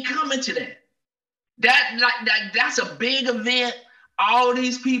 I ain't coming to that. That's a big event, all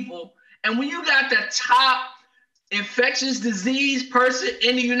these people. And when you got the top infectious disease person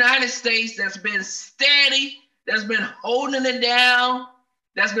in the United States that's been steady, that's been holding it down,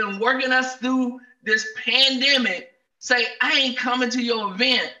 that's been working us through this pandemic, say, I ain't coming to your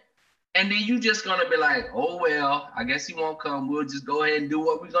event. And then you just gonna be like, oh, well, I guess he won't come. We'll just go ahead and do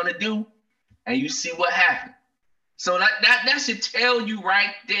what we're gonna do. And you see what happened. So that should tell you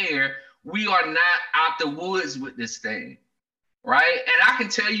right there, we are not out the woods with this thing, right? And I can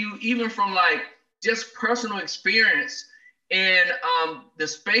tell you, even from like just personal experience in the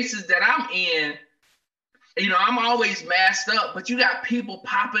spaces that I'm in, you know, I'm always masked up, but you got people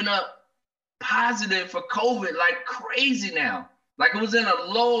popping up positive for COVID like crazy now. Like it was in a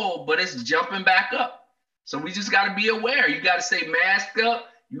lull, but it's jumping back up. So we just got to be aware. You got to stay masked up.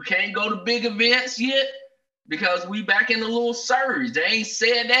 You can't go to big events yet because we back in the little surge. They ain't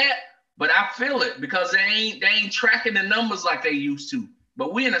said that, but I feel it because they ain't tracking the numbers like they used to.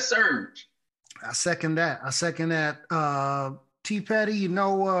 But we in a surge. I second that. T. Petty, you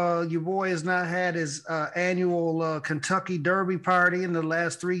know, your boy has not had his annual Kentucky Derby party in the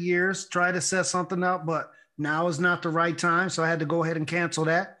last 3 years. Tried to set something up, but now is not the right time, so I had to go ahead and cancel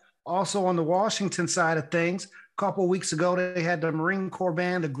that. Also, on the Washington side of things, a couple of weeks ago, they had the Marine Corps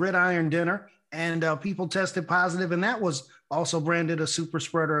Band, the Gridiron Dinner, and people tested positive, and that was also branded a super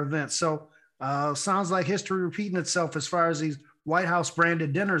spreader event. So sounds like history repeating itself as far as these White House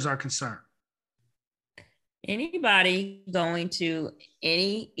branded dinners are concerned. Anybody going to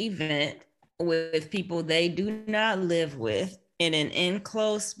any event with people they do not live with in an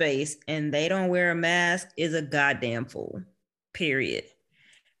enclosed space and they don't wear a mask is a goddamn fool, period.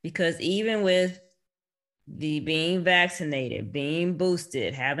 Because even with the being vaccinated, being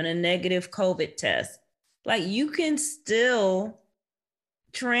boosted, having a negative COVID test, like you can still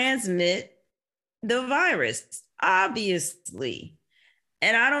transmit the virus, obviously.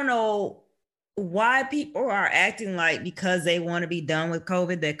 And I don't know why people are acting like because they want to be done with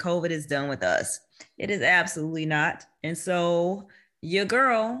COVID, that COVID is done with us. It is absolutely not. And so your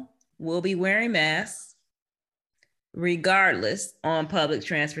girl will be wearing masks regardless on public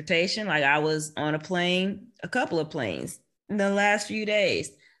transportation. Like I was on a plane, a couple of planes in the last few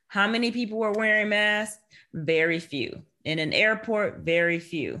days. How many people were wearing masks? Very few. In an airport, very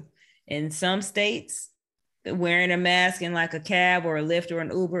few. In some states, wearing a mask in like a cab or a Lyft or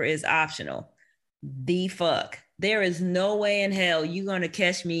an Uber is optional. The fuck. There is no way in hell you're going to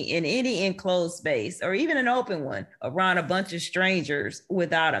catch me in any enclosed space or even an open one around a bunch of strangers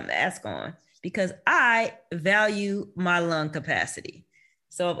without a mask on because I value my lung capacity.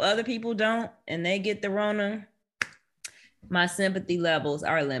 So if other people don't and they get the Rona, my sympathy levels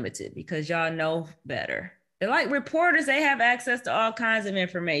are limited because y'all know better. They're like reporters. They have access to all kinds of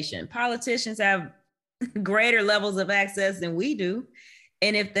information. Politicians have greater levels of access than we do.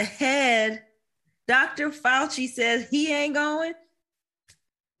 And if the head Dr. Fauci says he ain't going,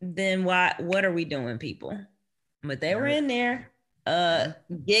 then what are we doing, people? But they were in there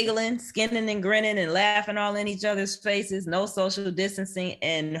giggling, skinning and grinning and laughing all in each other's faces, no social distancing,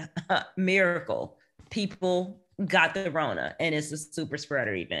 and miracle. People got the Rona and it's a super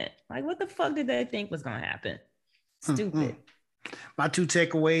spreader event. Like, what the fuck did they think was going to happen? Stupid. Mm-hmm. My two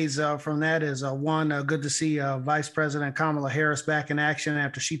takeaways from that is one, good to see Vice President Kamala Harris back in action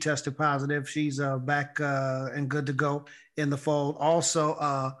after she tested positive. She's back and good to go in the fold.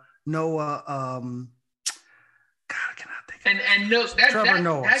 Also, Noah, God, I cannot think. And no,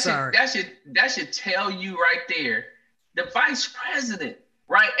 that should tell you right there, the Vice President,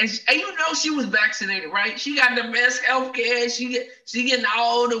 right? And you know she was vaccinated, right? She got the best health care. She getting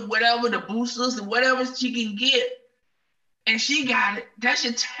all the whatever, the boosters and whatever she can get. And she got it. That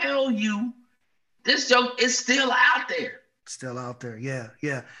should tell you this joke is still out there. Still out there,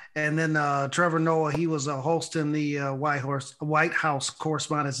 yeah. And then Trevor Noah, he was hosting the White House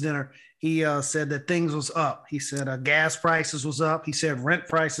Correspondents' Dinner. He said that things was up. He said gas prices was up. He said rent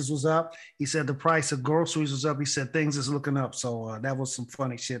prices was up. He said the price of groceries was up. He said things is looking up. So that was some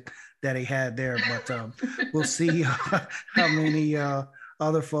funny shit that he had there. But we'll see how many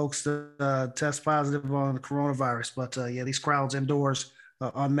other folks test positive on the coronavirus. But yeah, these crowds indoors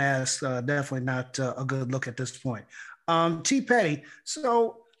unmasked. Definitely not a good look at this point. T. Petty.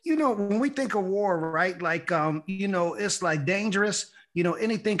 So, when we think of war, right? Like, it's like dangerous.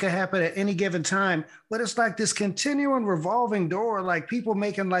 Anything could happen at any given time, but it's like this continuing revolving door, like people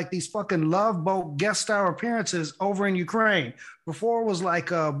making like these fucking Love Boat guest star appearances over in Ukraine. Before it was like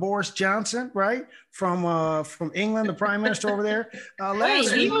Boris Johnson, right? From England, the prime minister over there.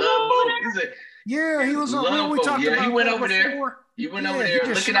 Last week, yeah, he was over. We talked about he went over there. He went over there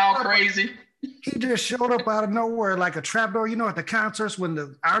looking all crazy. He just showed up out of nowhere like a trapdoor. At the concerts when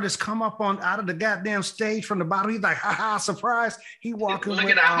the artists come up out of the goddamn stage from the bottom, he's like, ha ha, surprise. He walking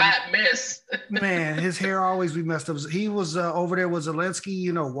looking a hot mess. Man, his hair always be messed up. He was over there with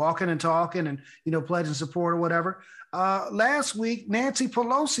Zelensky, walking and talking and, pledging support or whatever. Last week, Nancy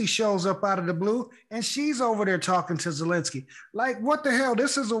Pelosi shows up out of the blue and she's over there talking to Zelensky. Like, what the hell?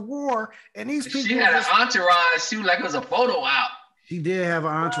 This is a war. And these people. She had an entourage. She was like it was a photo op. She did have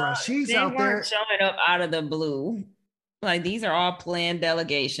an entourage. She's out there showing up out of the blue. Like, these are all planned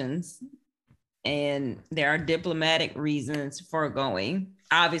delegations, and there are diplomatic reasons for going.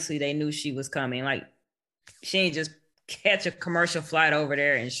 Obviously, they knew she was coming. Like, she ain't just catch a commercial flight over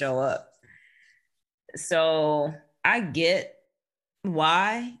there and show up. So I get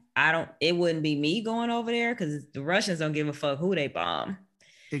why it wouldn't be me going over there, because the Russians don't give a fuck who they bomb.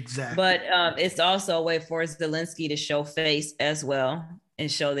 Exactly. But it's also a way for Zelensky to show face as well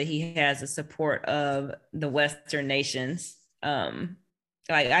and show that he has the support of the Western nations.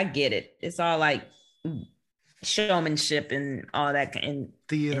 I get it. It's all like showmanship and all that, and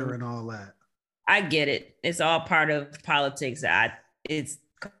theater and all that. I get it. It's all part of politics. It's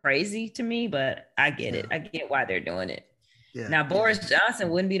crazy to me, but I get it. I get why they're doing it. Yeah. Now, Boris Johnson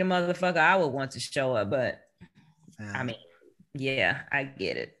wouldn't be the motherfucker I would want to show up, but I mean, yeah, I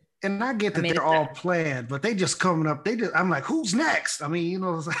get it. And I get that they're all planned, but they just coming up. I'm like, who's next? I mean,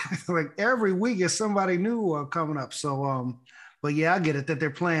 like every week is somebody new coming up. So, but yeah, I get it that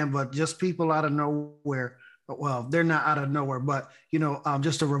they're planned, but just people out of nowhere. Well, they're not out of nowhere, but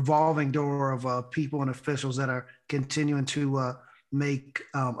just a revolving door of people and officials that are continuing to make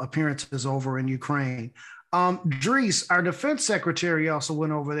appearances over in Ukraine. Dries, our defense secretary, also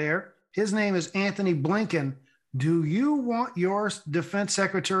went over there. His name is Anthony Blinken. Do you want your defense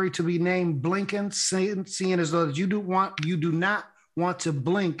secretary to be named Blinken, seeing as though you do not want to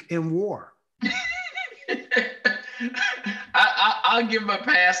blink in war? I'll give him a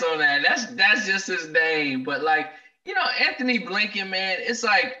pass on that. That's just his name. But Anthony Blinken, man, it's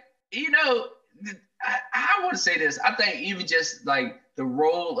like, I want to say this. I think even just like the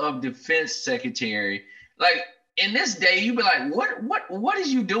role of defense secretary, like in this day, you be like, what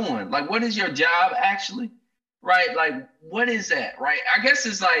is you doing? Like, what is your job actually? Right? Like, what is that? Right? I guess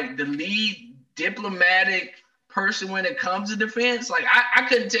it's like the lead diplomatic person when it comes to defense. Like, I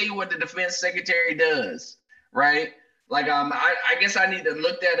couldn't tell you what the defense secretary does. Right? Like, I guess I need to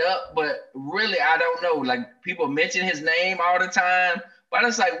look that up, but really, I don't know. Like, people mention his name all the time, but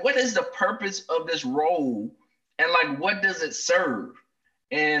it's like, what is the purpose of this role? And like, what does it serve?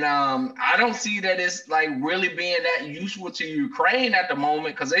 And I don't see that it's like really being that useful to Ukraine at the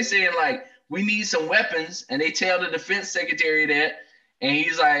moment, because they saying like, we need some weapons, and they tell the defense secretary that, and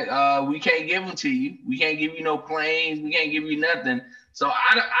he's like, we can't give them to you. We can't give you no planes. We can't give you nothing. So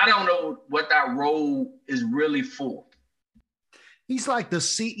I don't know what that role is really for. He's like the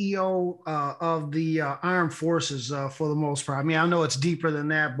CEO of the armed forces for the most part. I mean, I know it's deeper than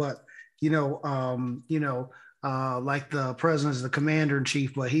that, but like the president is the commander in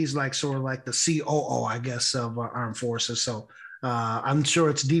chief, but he's like sort of like the COO, I guess, of armed forces. So I'm sure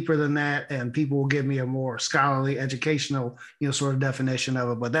it's deeper than that, and people will give me a more scholarly, educational, sort of definition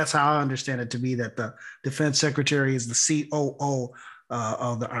of it. But that's how I understand it to be, that the defense secretary is the COO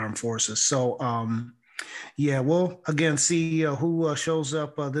of the armed forces. So, we'll again see who shows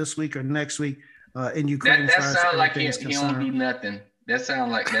up this week or next week in Ukraine. That sounds like he don't do nothing. That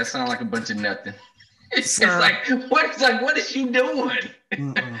sounds like a bunch of nothing. It's like what is you doing?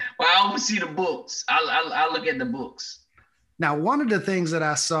 Well, I oversee the books. I look at the books. Now, one of the things that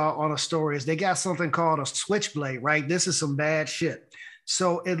I saw on a story is they got something called a switchblade, right? This is some bad shit.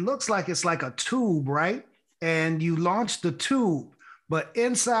 So it looks like it's like a tube, right? And you launch the tube, but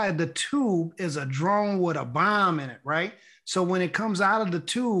inside the tube is a drone with a bomb in it, right? So when it comes out of the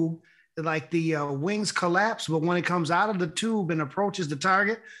tube, like the wings collapse, but when it comes out of the tube and approaches the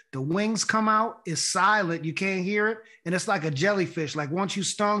target, the wings come out, it's silent, you can't hear it, and it's like a jellyfish. Like once you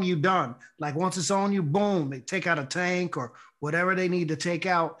stung, you done. Like once it's on you, boom, they take out a tank or whatever they need to take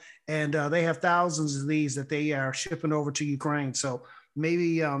out, and they have thousands of these that they are shipping over to Ukraine. So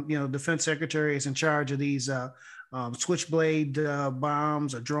maybe defense secretary is in charge of these switchblade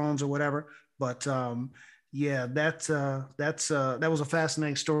bombs or drones or whatever. But yeah, that was a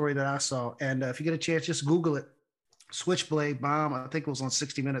fascinating story that I saw. And if you get a chance, just Google it. Switchblade bomb. I think it was on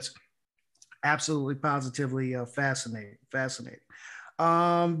 60 Minutes. Absolutely, positively fascinating.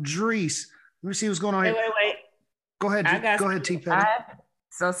 Dries, let me see what's going on here. Wait. Go ahead, T. Petty.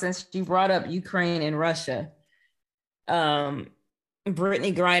 So since you brought up Ukraine and Russia,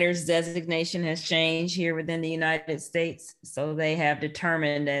 Brittany Griner's designation has changed here within the United States. So they have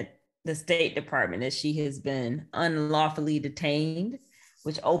determined that the State Department that she has been unlawfully detained,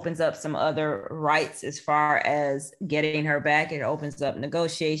 which opens up some other rights as far as getting her back. It opens up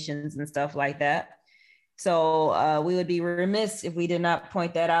negotiations and stuff like that. So we would be remiss if we did not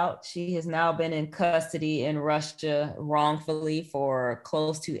point that out. She has now been in custody in Russia wrongfully for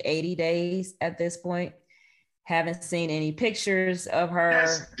close to 80 days at this point. Haven't seen any pictures of her.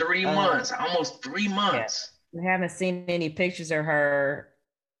 That's 3 months, almost 3 months. Yeah. We haven't seen any pictures of her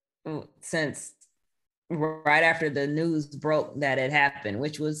since right after the news broke that it happened,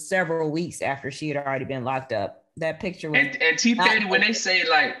 which was several weeks after she had already been locked up. That picture was and T. Petty, when they say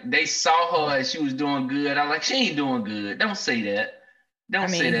like they saw her and she was doing good, I'm like, she ain't doing good. Don't say that. Don't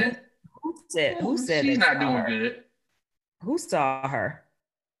say that. Who said she's not doing good? Who saw her?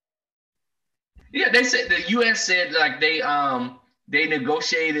 Yeah, they said the U.S. said like they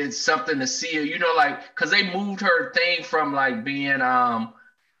negotiated something to see her, you know, like because they moved her thing from like being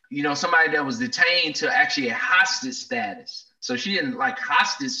somebody that was detained to actually a hostage status. So she in like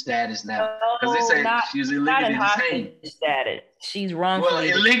hostage status now because they say she was illegally detained. Status. She's wrongfully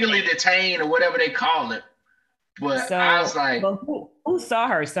illegally detained or whatever they call it. But so, I was like, who saw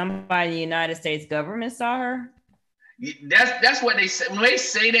her? Somebody in the United States government saw her. That's what they say. When they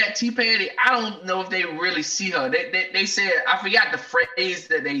say that, T. Petty, I don't know if they really see her. They said, I forgot the phrase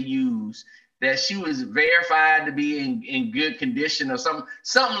that they use, that she was verified to be in good condition or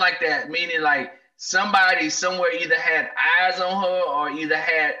something like that, meaning like somebody somewhere either had eyes on her or either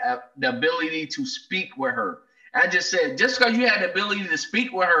had the ability to speak with her. I just said, just because you had the ability to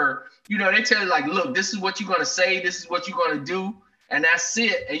speak with her, they tell you like, look, this is what you're going to say. This is what you're going to do. And that's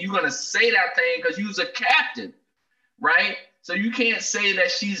it. And you're going to say that thing because you was a captain, right? So you can't say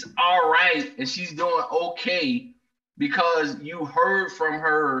that she's all right and she's doing okay because you heard from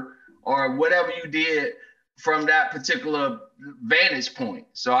her or whatever you did from that particular vantage point.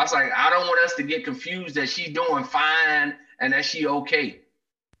 So I was like, I don't want us to get confused that she's doing fine and that she okay.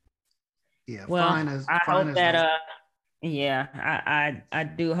 Yeah, well, I hope that I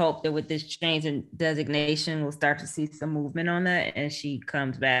do hope that with this change in designation, we'll start to see some movement on that and she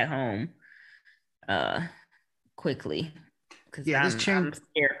comes back home quickly. Because I'm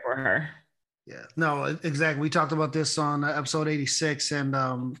scared for her. Yeah, no, exactly. We talked about this on episode 86,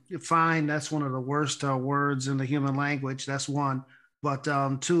 and fine, that's one of the worst words in the human language. That's one. But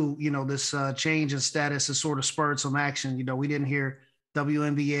two, this change in status has sort of spurred some action. We didn't hear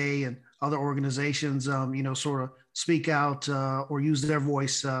WNBA and other organizations, sort of speak out or use their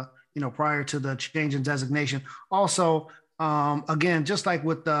voice, prior to the change in designation. Also, again, just like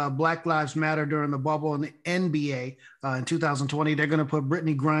with Black Lives Matter during the bubble in the NBA in 2020, they're going to put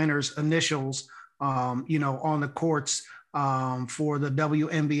Brittany Griner's initials, on the courts for the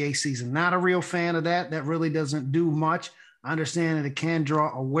WNBA season. Not a real fan of that. That really doesn't do much. I understand that it can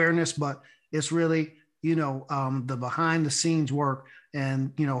draw awareness, but it's really, the behind the scenes work.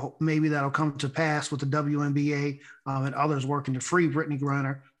 And, maybe that'll come to pass with the WNBA and others working to free Brittany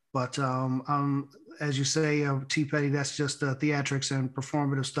Griner. But as you say, T. Petty, that's just theatrics and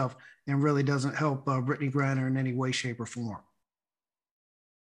performative stuff and really doesn't help Brittany Griner in any way, shape, or form.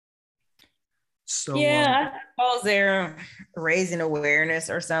 So yeah, I suppose they're raising awareness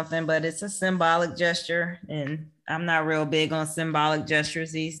or something, but it's a symbolic gesture. And I'm not real big on symbolic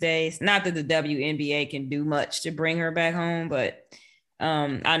gestures these days. Not that the WNBA can do much to bring her back home, but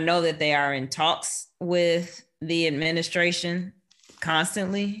I know that they are in talks with the administration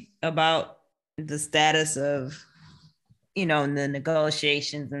constantly about the status of, the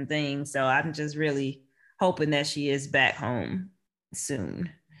negotiations and things. So I'm just really hoping that she is back home soon.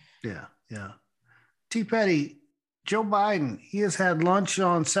 Yeah. T. Petty, Joe Biden, he has had lunch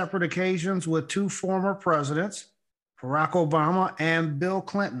on separate occasions with two former presidents, Barack Obama and Bill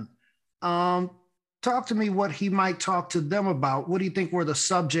Clinton. Talk to me what he might talk to them about. What do you think were the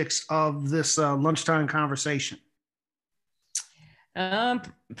subjects of this lunchtime conversation?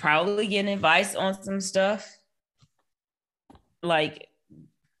 Probably getting advice on some stuff. Both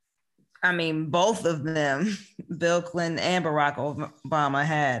of them, Bill Clinton and Barack Obama,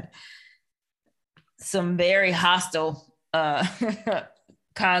 had some very hostile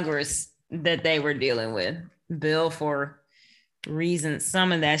Congress that they were dealing with. Bill for reasons.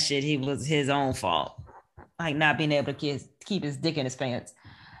 Some of that shit he was his own fault, like not being able to keep his dick in his pants.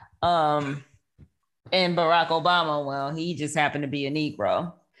 And Barack Obama, well, he just happened to be a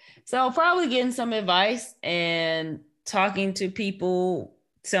Negro. So probably getting some advice and talking to people,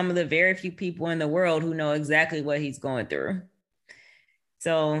 some of the very few people in the world who know exactly what he's going through.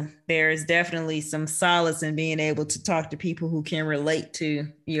 So there's definitely some solace in being able to talk to people who can relate to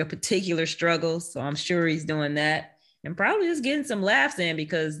your particular struggles. So I'm sure he's doing that and probably just getting some laughs in,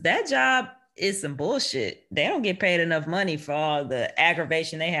 because that job is some bullshit. They don't get paid enough money for all the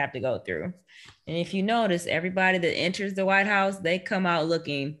aggravation they have to go through. And if you notice, everybody that enters the White House, they come out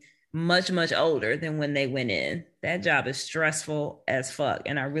looking much, much older than when they went in. That job is stressful as fuck.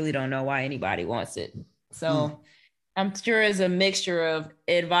 And I really don't know why anybody wants it. So I'm sure it's a mixture of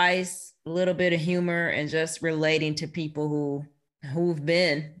advice, a little bit of humor, and just relating to people who've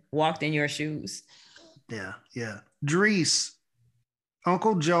walked in your shoes. Yeah. Dries,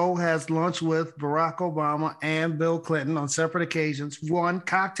 Uncle Joe has lunch with Barack Obama and Bill Clinton on separate occasions. 1,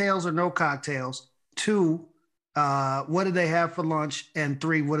 cocktails or no cocktails. 2, what did they have for lunch? And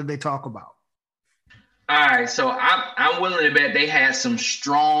 3, what did they talk about? All right, so I'm willing to bet they had some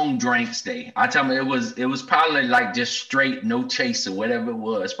strong drinks there. I tell you, it was probably like just straight, no chaser, whatever it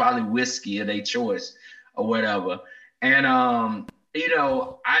was, probably whiskey of their choice or whatever. And I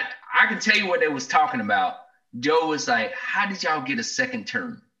can tell you what they was talking about. Joe was like, "How did y'all get a second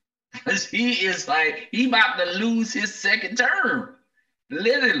term?" Because he is like, he about to lose his second term,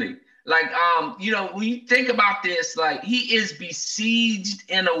 literally. Like, when you think about this, like he is besieged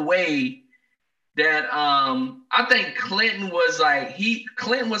in a way that I think Clinton was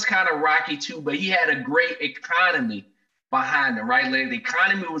kind of rocky too, but he had a great economy behind him, right? Like the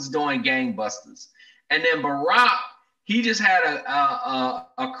economy was doing gangbusters. And then Barack, he just had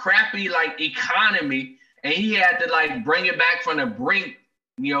a crappy like economy, and he had to like bring it back from the brink.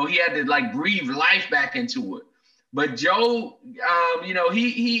 He had to like breathe life back into it. But Joe,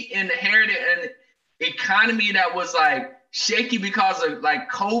 he inherited an economy that was like shaky because of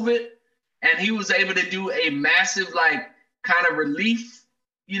like COVID. And he was able to do a massive, like, kind of relief,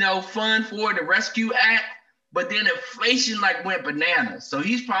 fund for the Rescue Act. But then inflation, like, went bananas. So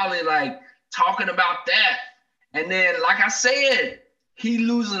he's probably, like, talking about that. And then, like I said, he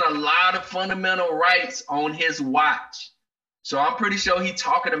losing a lot of fundamental rights on his watch. So I'm pretty sure he's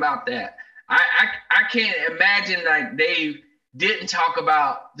talking about that. I can't imagine, like, they didn't talk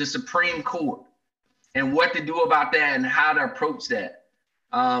about the Supreme Court and what to do about that and how to approach that.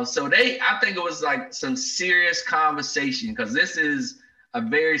 I think it was like some serious conversation, because this is a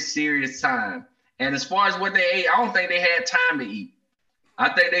very serious time. And as far as what they ate, I don't think they had time to eat. I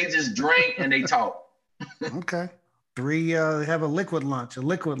think they just drank and they talked. Okay. 3, have a liquid lunch.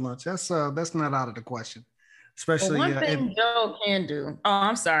 That's not out of the question. Especially one thing Joe can do. Oh,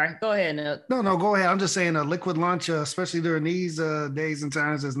 I'm sorry. Go ahead, Nick. No, go ahead. I'm just saying a liquid lunch, especially during these days and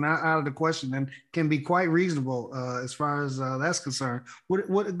times, is not out of the question and can be quite reasonable as far as that's concerned.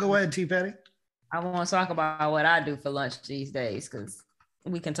 What? Go ahead, T. Petty. I want to talk about what I do for lunch these days, because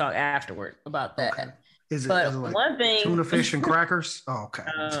we can talk afterward about that. Okay. Is it like one thing? Tuna fish and crackers? Oh, okay.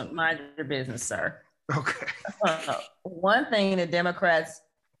 Mind your business, sir. Okay. One thing the Democrats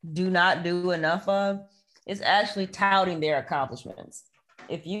do not do enough of is actually touting their accomplishments.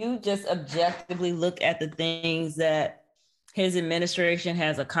 If you just objectively look at the things that his administration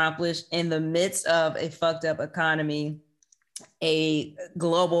has accomplished in the midst of a fucked up economy, a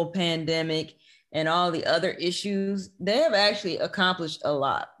global pandemic, and all the other issues, they have actually accomplished a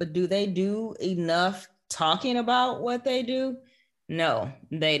lot. But do they do enough talking about what they do? No,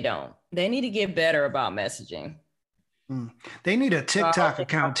 they don't. They need to get better about messaging. They need a TikTok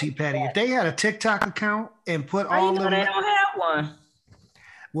account, T. Petty. If they had a TikTok account and put all of them, they don't have one.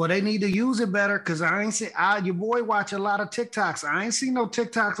 Well, they need to use it better, because your boy watch a lot of TikToks. I ain't seen no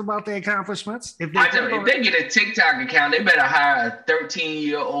TikToks about their accomplishments. If they get a TikTok account, they better hire a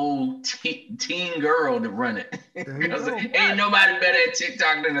 13-year-old teen girl to run it. Because ain't nobody better at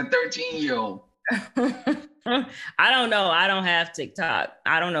TikTok than a 13-year-old. I don't know. I don't have TikTok.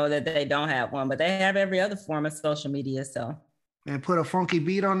 I don't know that they don't have one, but they have every other form of social media. So, and put a funky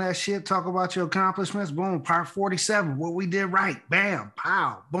beat on that shit. Talk about your accomplishments. Boom. Part 47. What we did right. Bam.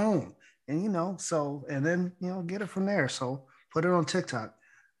 Pow. Boom. And and then get it from there. So put it on TikTok.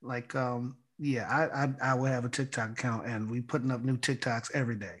 Like, I would have a TikTok account, and we putting up new TikToks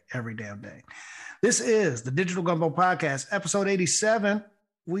every day, every damn day. This is the Digital Gumbo Podcast, episode 87.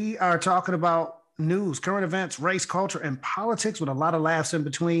 We are talking about news, current events, race, culture, and politics, with a lot of laughs in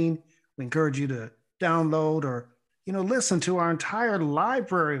between. We encourage you to download or listen to our entire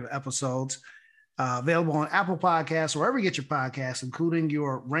library of episodes Available on Apple Podcasts, wherever you get your podcasts, including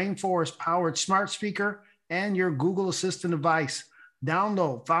your Rainforest powered smart speaker and your Google Assistant device.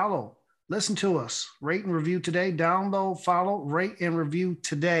 Download, follow, listen to us, rate and review today. Download, follow, rate and review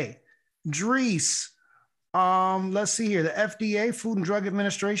today. Drees, let's see here. The FDA, Food and Drug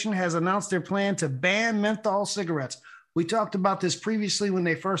Administration, has announced their plan to ban menthol cigarettes. We talked about this previously when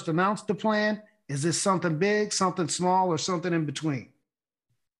they first announced the plan. Is this something big, something small, or something in between?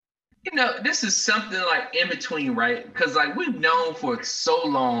 You know, this is something like in between, right? Because like we've known for so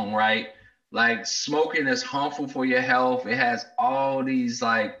long, right? Like smoking is harmful for your health. It has all these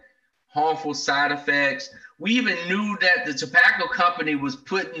like harmful side effects. We even knew that the tobacco company was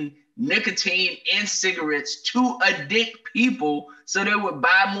putting nicotine in cigarettes to addict people so they would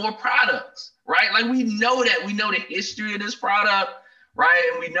buy more products, right? Like we know that. We know the history of this product,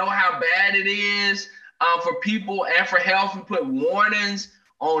 right? And we know how bad it is for people and for health. We put warnings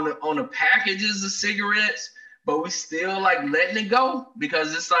on the packages of cigarettes, but we still like letting it go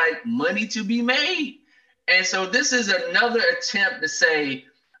because it's like money to be made. And so this is another attempt to say,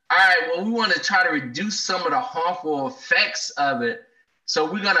 all right, well, we want to try to reduce some of the harmful effects of it. So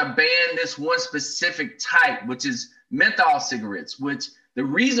we're going to ban this one specific type, which is menthol cigarettes, which the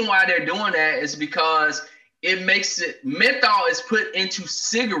reason why they're doing that is because it makes it, menthol is put into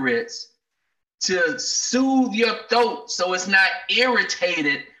cigarettes to soothe your throat so it's not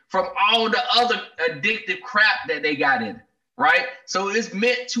irritated from all the other addictive crap that they got in it, right? So it's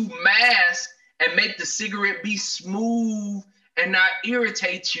meant to mask and make the cigarette be smooth and not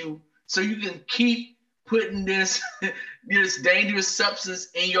irritate you so you can keep putting this, this dangerous substance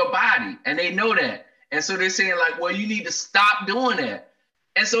in your body. And they know that. And so they're saying like, well, you need to stop doing that.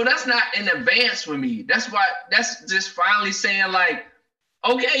 And so that's not in advance for me. That's why, that's just finally saying like,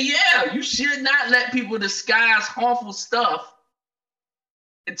 okay, yeah, you should not let people disguise harmful stuff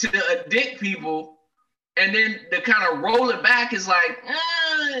to addict people. And then to kind of roll it back is like,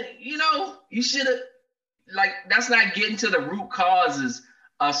 you know, you should have, like, that's not getting to the root causes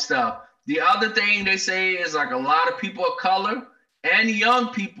of stuff. The other thing they say is like a lot of people of color and young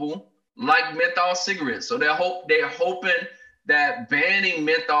people like menthol cigarettes. So they're hoping that banning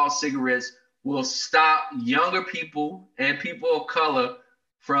menthol cigarettes will stop younger people and people of color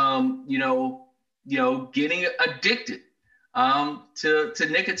from, you know, getting addicted to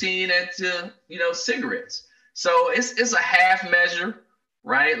nicotine and to, you know, cigarettes. So it's a half measure,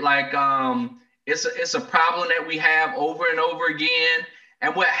 right? Like it's a problem that we have over and over again.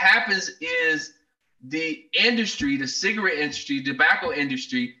 And what happens is the industry, the cigarette industry, tobacco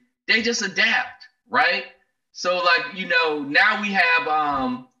industry, they just adapt, right? So like, you know, now we have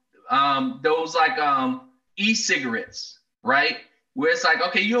those like e-cigarettes, right? Where it's like,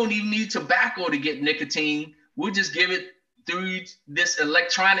 okay, you don't even need tobacco to get nicotine. We'll just give it through this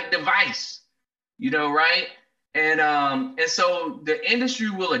electronic device, you know, right? And so the industry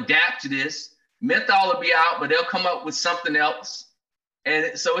will adapt to this. Menthol will be out, but they'll come up with something else.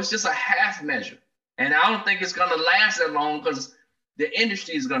 And so it's just a half measure. And I don't think it's going to last that long because the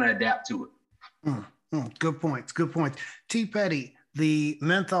industry is going to adapt to it. Good points. Good points. T. Petty, the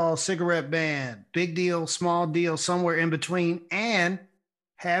menthol cigarette ban, big deal, small deal, somewhere in between. And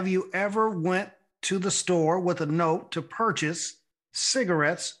have you ever went to the store with a note to purchase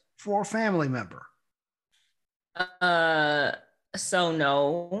cigarettes for a family member? So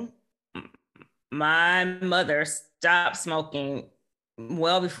no. My mother stopped smoking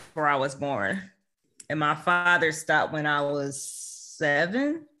well before I was born. And my father stopped when I was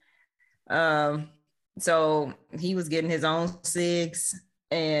 7. So he was getting his own cigs,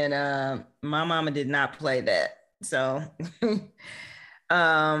 and my mama did not play that. So,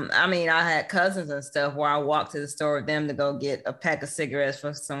 I mean, I had cousins and stuff where I walked to the store with them to go get a pack of cigarettes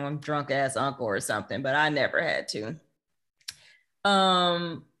for some drunk ass uncle or something, but I never had to.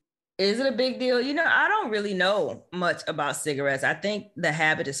 Is it a big deal? You know, I don't really know much about cigarettes. I think the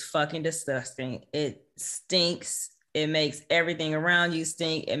habit is fucking disgusting. It stinks. It makes everything around you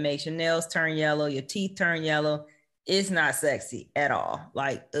stink. It makes your nails turn yellow, your teeth turn yellow. It's not sexy at all.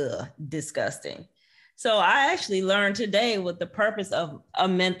 Like, disgusting. So I actually learned today what the purpose of a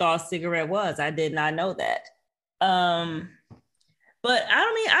menthol cigarette was. I did not know that. But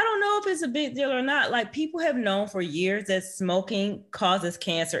I don't know if it's a big deal or not. Like, people have known for years that smoking causes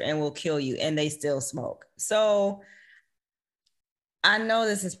cancer and will kill you, and they still smoke. So I know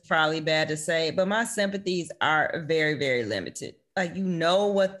this is probably bad to say, but my sympathies are very, very limited. Like, you know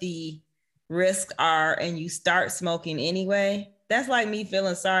what the risks are and you start smoking anyway. That's like me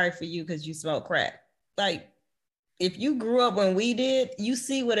feeling sorry for you because you smoke crack. Like, if you grew up when we did, you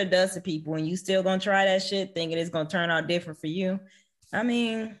see what it does to people and you still gonna try that shit thinking it's gonna turn out different for you. I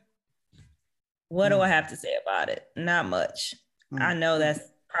mean, What do I have to say about it? Not much. I know that's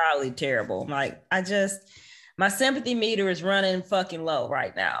probably terrible. Like, my sympathy meter is running fucking low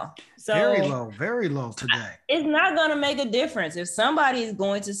right now. So very low today. It's not going to make a difference. If somebody is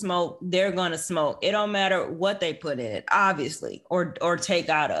going to smoke, they're going to smoke. It don't matter what they put in it, obviously, or take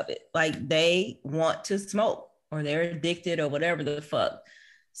out of it. Like, they want to smoke or they're addicted or whatever the fuck.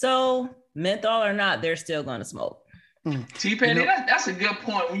 So menthol or not, they're still going to smoke. T-Penny, that's a good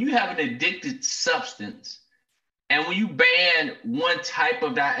point. When you have an addicted substance and when you ban one type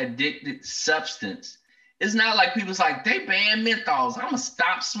of that addicted substance, it's not like people's like, they ban menthols, I'm gonna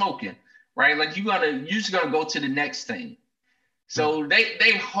stop smoking, right? Like you're just gonna go to the next thing. So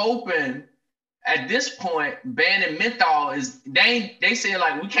they hoping at this point, banning menthol is, they say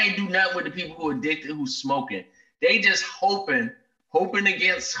like, we can't do nothing with the people who are addicted, who's smoking. They just hoping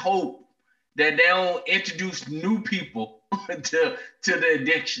against hope that they don't introduce new people to the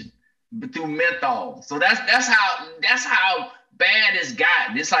addiction through menthol. So that's how bad it's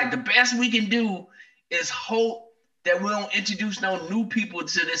gotten. It's like the best we can do is hope that we don't introduce no new people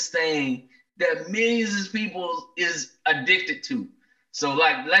to this thing that millions of people is addicted to. So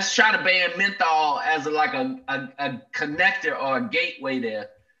like, let's try to ban menthol as a connector or a gateway there.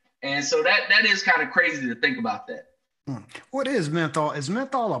 And so that is kind of crazy to think about that. What is menthol? Is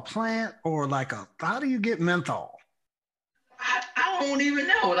menthol a plant or how do you get menthol? I don't even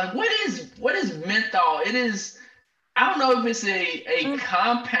know. Like, what is menthol? It is, I don't know if it's a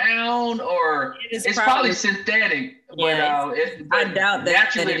compound or it's probably synthetic. Yeah, but I doubt that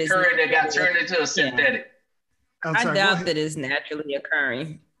naturally occurring that got turned into a synthetic. Yeah. I doubt that it's naturally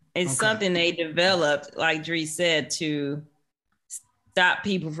occurring. It's something they developed, like Dree said, to stop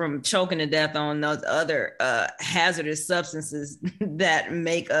people from choking to death on those other hazardous substances that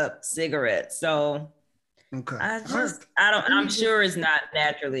make up cigarettes. So I'm sure it's not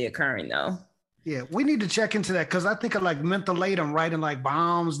naturally occurring though. Yeah, we need to check into that because I think of like mentholatum, right? And like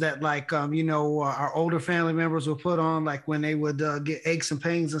bombs that our older family members would put on, like when they would get aches and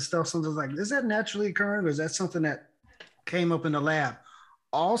pains and stuff. Something like, is that naturally occurring or is that something that came up in the lab?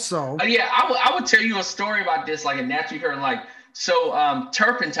 Also, I would tell you a story about this, like a naturally occurring, so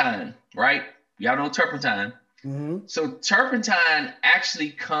turpentine, right? Y'all know turpentine. Mm-hmm. So turpentine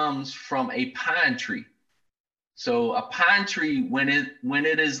actually comes from a pine tree. So a pine tree, when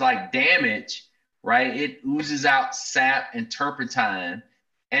it is like damaged, right, it oozes out sap and turpentine,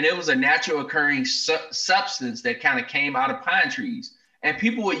 and it was a natural occurring substance that kind of came out of pine trees, and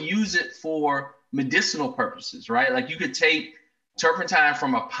people would use it for medicinal purposes, right? Like you could take turpentine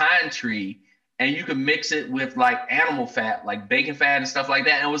from a pine tree and you could mix it with like animal fat, like bacon fat and stuff like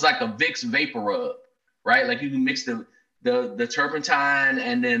that. And it was like a Vicks vapor rub, right? Like you can mix the turpentine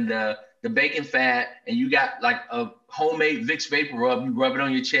and then the bacon fat, and you got like a homemade Vicks vapor rub. You rub it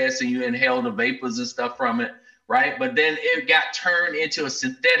on your chest and you inhale the vapors and stuff from it, right? But then it got turned into a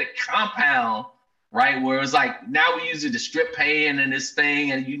synthetic compound, right? Where it's like, now we use it to strip pain and this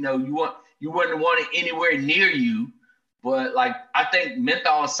thing, and you wouldn't want it anywhere near you. But like, I think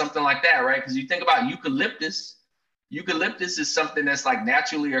menthol is something like that, right? Because you think about eucalyptus. Eucalyptus is something that's like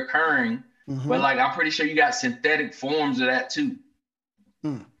naturally occurring, but like, I'm pretty sure you got synthetic forms of that too.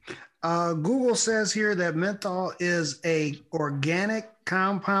 Google says here that menthol is a organic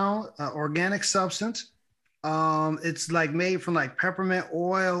compound, organic substance. It's like made from like peppermint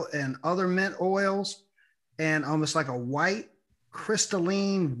oil and other mint oils, and almost like a white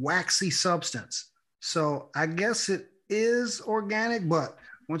crystalline waxy substance. So I guess it is organic, but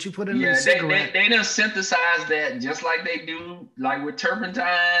once you put it in a cigarette, they done synthesize that just like they do like with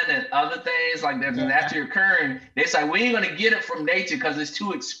turpentine and other things like that's naturally occurring. They say we ain't gonna get it from nature because it's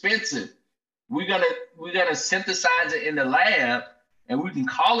too expensive. We're gonna synthesize it in the lab, and we can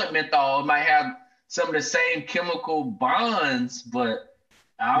call it menthol. It might have some of the same chemical bonds, but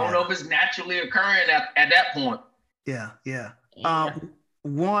I don't know if it's naturally occurring at that point. Yeah.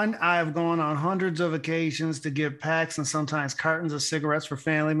 One, I have gone on hundreds of occasions to give packs and sometimes cartons of cigarettes for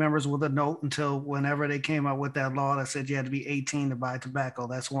family members with a note until whenever they came out with that law that said you had to be 18 to buy tobacco.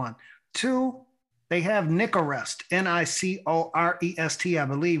 That's one. Two, they have Nicorest, Nicorest, I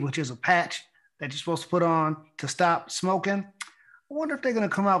believe, which is a patch that you're supposed to put on to stop smoking. I wonder if they're going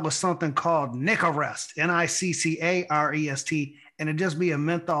to come out with something called Nicorest, Niccarest, and it just be a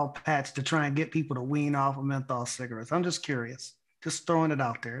menthol patch to try and get people to wean off of menthol cigarettes. I'm just curious. Just throwing it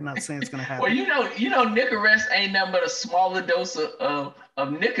out there. I'm not saying it's going to happen. Well, you know, Nicorest ain't nothing but a smaller dose of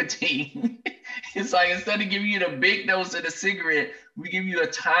nicotine. It's like, instead of giving you the big dose of the cigarette, we give you a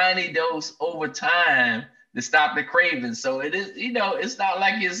tiny dose over time to stop the craving. So it is, it's not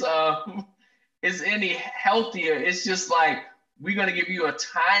like it's any healthier. It's just like, we're going to give you a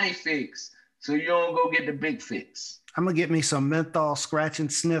tiny fix so you don't go get the big fix. I'm gonna get me some menthol scratch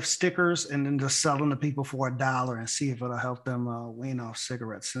and sniff stickers and then just sell them to people for $1 and see if it'll help them wean off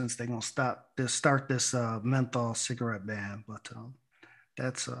cigarettes since they're gonna start this menthol cigarette ban. But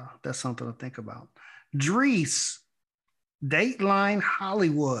that's something to think about. Drees, Dateline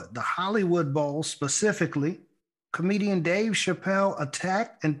Hollywood, the Hollywood Bowl specifically. Comedian Dave Chappelle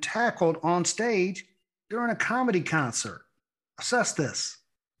attacked and tackled on stage during a comedy concert. Assess this.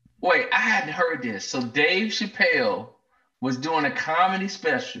 Wait, I hadn't heard this. So Dave Chappelle was doing a comedy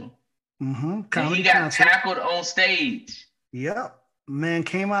special. Mm-hmm. And he got tackled on stage. Yep. Man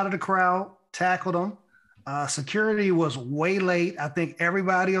came out of the crowd, tackled him. Security was way late. I think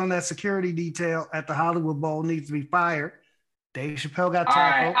everybody on that security detail at the Hollywood Bowl needs to be fired. Dave Chappelle got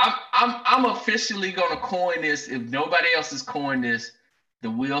tackled. All right, I'm officially gonna coin this. If nobody else has coined this, the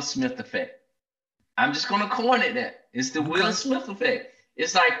Will Smith effect. I'm just gonna coin it that. It's the Will Smith effect.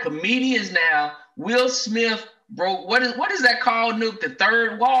 It's like comedians now. Will Smith broke what is that called, Nuke? The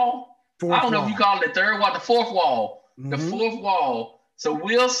third wall? I don't know if you call it the third wall, the fourth wall. The fourth wall. So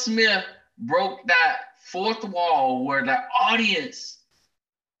Will Smith broke that fourth wall where the audience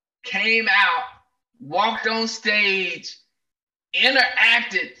came out, walked on stage,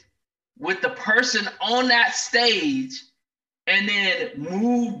 interacted with the person on that stage, and then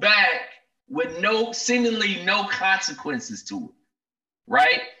moved back with seemingly no consequences to it.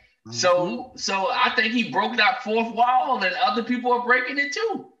 Right? So I think he broke that fourth wall and other people are breaking it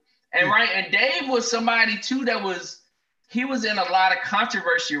too. And Dave was somebody too he was in a lot of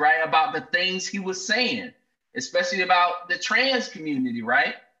controversy, right? About the things he was saying, especially about the trans community,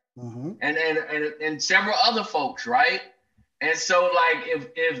 right? And several other folks, right? And so like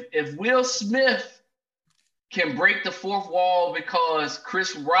if Will Smith can break the fourth wall because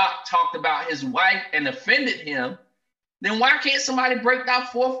Chris Rock talked about his wife and offended him, then why can't somebody break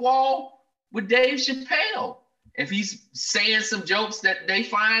that fourth wall with Dave Chappelle if he's saying some jokes that they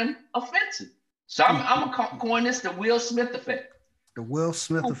find offensive? So I'm gonna coin this the Will Smith effect. The Will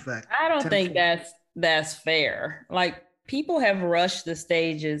Smith effect. I don't think that's fair. Like, people have rushed the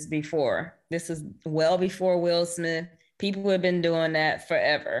stages before. This is well before Will Smith. People have been doing that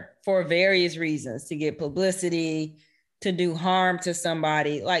forever for various reasons, to get publicity, to do harm to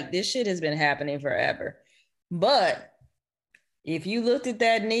somebody. Like, this shit has been happening forever. But if you looked at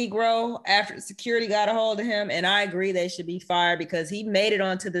that Negro after security got a hold of him, and I agree they should be fired because he made it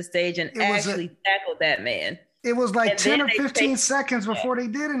onto the stage and actually tackled that man. It was like 10 or 15 seconds before they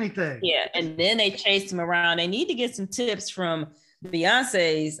did anything. Yeah, and then they chased him around. They need to get some tips from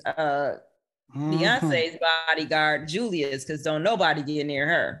Beyonce's bodyguard, Julius, because don't nobody get near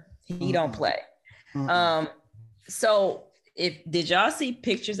her. He don't play. So did y'all see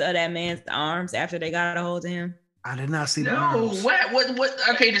pictures of that man's arms after they got a hold of him? I did not see the arms. What?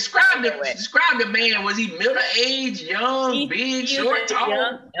 Okay, describe the man. Was he middle-aged, young, big, short,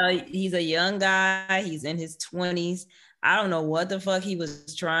 tall? He's a young guy. He's in his 20s. I don't know what the fuck he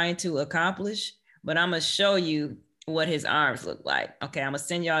was trying to accomplish, but I'm going to show you what his arms look like. Okay, I'm going to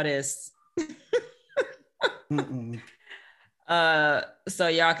send y'all this. So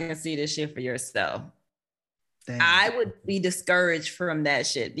y'all can see this shit for yourself. Damn. I would be discouraged from that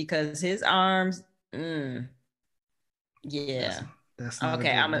shit because his arms... Yeah. That's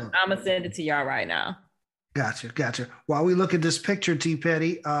okay. I'm gonna send it to y'all right now. Gotcha. While we look at this picture, T.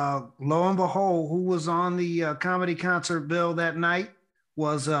 Petty, lo and behold, who was on the comedy concert bill that night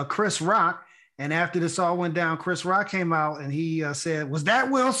was Chris Rock. And after this all went down, Chris Rock came out and he said, "Was that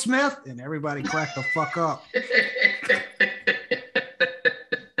Will Smith?" And everybody cracked the fuck up.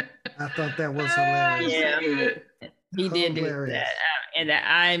 I thought that was hilarious. Yeah, he did do that. And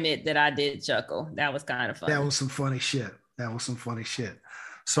I admit that I did chuckle. That was kind of funny. That was some funny shit.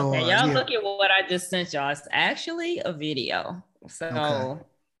 So okay, y'all look at what I just sent y'all. It's actually a video. So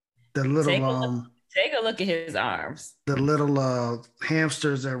the little take a look at his arms. The little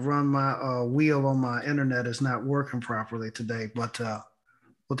hamsters that run my wheel on my internet is not working properly today, but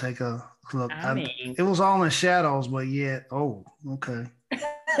we'll take a look. It was all in shadows, but yeah. Oh, okay.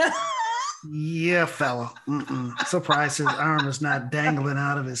 Yeah, fella. Surprised his arm is not dangling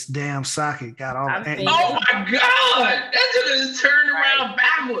out of his damn socket. Got all. Oh my God! That just turned around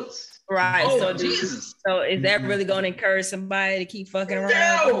backwards. Right. Oh, so Jesus. So is that really going to encourage somebody to keep fucking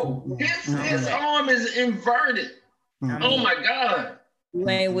around? No, his arm is inverted. Oh my God. You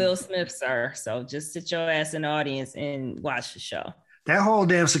ain't Will Smith, sir. So just sit your ass in the audience and watch the show. That whole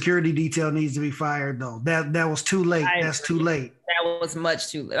damn security detail needs to be fired, though. That was too late. That's too late. That was much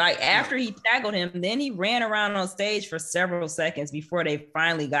too late. Like, after he tackled him, then he ran around on stage for several seconds before they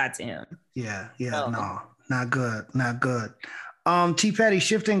finally got to him. Yeah, no, not good. T Petty,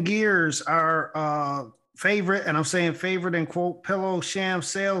 shifting gears, our favorite, and I'm saying favorite in quote, pillow sham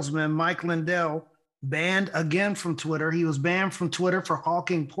salesman, Mike Lindell, banned again from Twitter. He was banned from Twitter for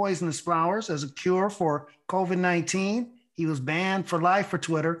hawking poisonous flowers as a cure for COVID-19. He was banned for life for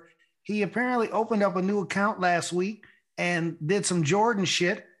Twitter. He apparently opened up a new account last week and did some Jordan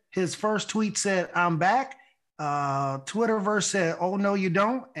shit. His first tweet said, "I'm back." Twitterverse said, "Oh, no, you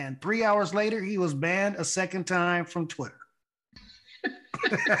don't." And 3 hours later, he was banned a second time from Twitter.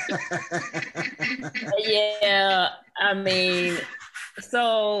 Yeah, I mean,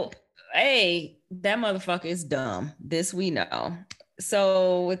 so hey, that motherfucker is dumb. This we know.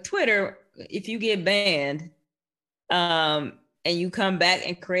 So with Twitter, if you get banned, and you come back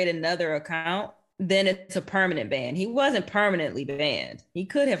and create another account, then it's a permanent ban. He wasn't permanently banned. He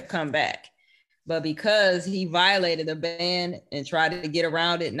could have come back. But because he violated the ban and tried to get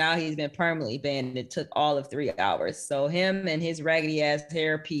around it, now he's been permanently banned. It took all of 3 hours. So him and his raggedy ass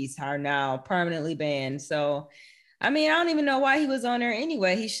hair piece are now permanently banned. So, I mean, I don't even know why he was on there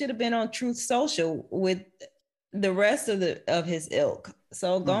anyway. He should have been on Truth Social with the rest of his ilk.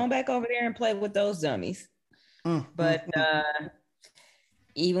 So go on back over there and play with those dummies. But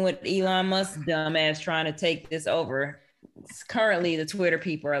even with Elon Musk's dumbass trying to take this over, currently the Twitter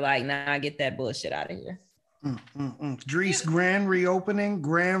people are like, nah, get that bullshit out of here. Drees, grand reopening,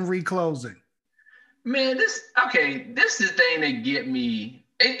 grand reclosing. Man, this is the thing that get me.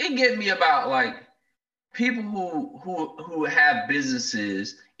 It get me about like people who have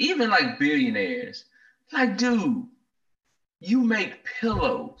businesses, even like billionaires. Like, dude, you make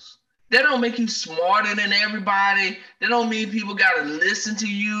pillows. That don't make you smarter than everybody. That don't mean people gotta listen to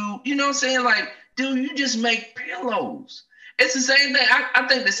you. You know what I'm saying? Like, dude, you just make pillows. It's the same thing. I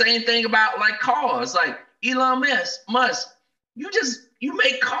think the same thing about like cars. Like Elon Musk, you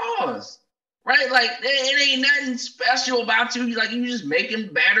make cars, right? Like it ain't nothing special about you. Like you just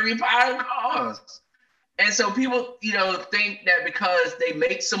making battery powered cars. And so people, think that because they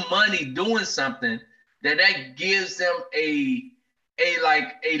make some money doing something, that gives them a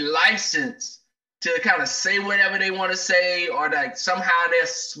license to kind of say whatever they want to say, or like somehow they're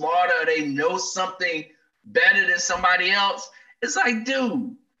smarter, they know something better than somebody else. It's like,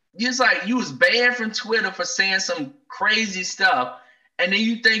 dude, you was banned from Twitter for saying some crazy stuff, and then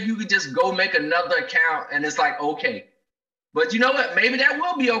you think you could just go make another account and it's like, okay. But you know what? Maybe that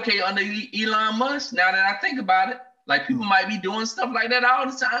will be okay under Elon Musk, now that I think about it. Like people might be doing stuff like that all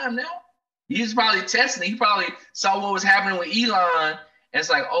the time now. He's probably testing. He probably saw what was happening with Elon, and it's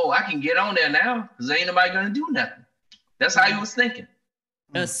like, oh, I can get on there now because ain't nobody gonna do nothing. That's how he was thinking.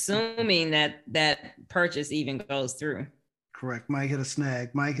 Assuming that purchase even goes through. Correct. Might hit a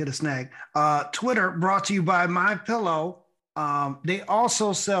snag. Twitter brought to you by MyPillow. They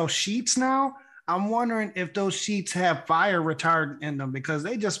also sell sheets now. I'm wondering if those sheets have fire retardant in them because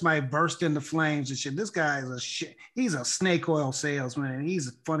they just might burst into flames and shit. This guy is he's a snake oil salesman and he's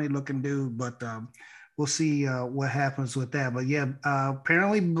a funny looking dude, but we'll see what happens with that. But yeah,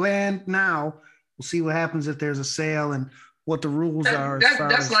 apparently banned now. We'll see what happens if there's a sale and what the rules are.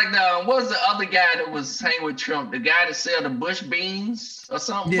 That's like what was the other guy that was hanging with Trump? The guy that sell the bush beans or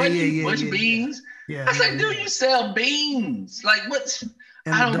something? Bush beans? Yeah. I was like, dude, you sell beans. Like what?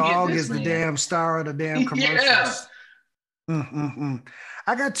 And the dog is the damn star of the damn commercials. Yeah.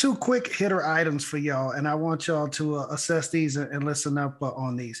 I got two quick hitter items for y'all, and I want y'all to assess these and listen up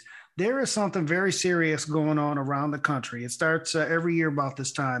on these. There is something very serious going on around the country. It starts every year about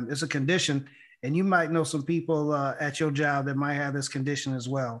this time. It's a condition, and you might know some people at your job that might have this condition as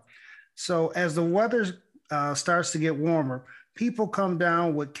well. So as the weather starts to get warmer, people come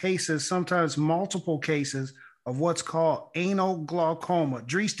down with cases, sometimes multiple cases, of what's called anal glaucoma.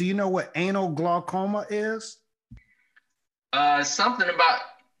 Drees, do you know what anal glaucoma is? Something about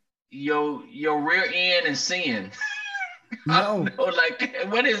your rear end and seeing. No. Like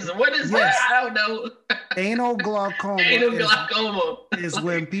what is that? I don't know. Anal glaucoma. Is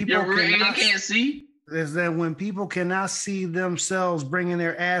when people your rear end can't see. Is that when people cannot see themselves bringing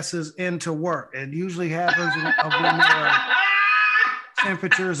their asses into work? It usually happens when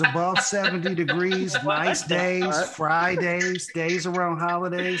temperatures above 70 degrees, nice days, Fridays, days around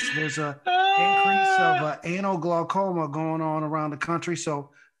holidays. There's an increase of anal glaucoma going on around the country.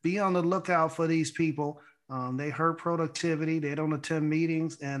 So be on the lookout for these people. They hurt productivity. They don't attend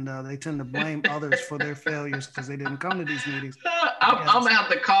meetings, and they tend to blame others for their failures because they didn't come to these meetings. I'm going to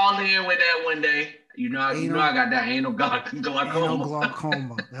have to call in with that one day. You know I got that anal glaucoma. Anal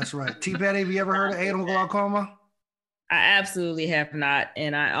glaucoma. That's right. T-Betty, have you ever heard of anal glaucoma? I absolutely have not.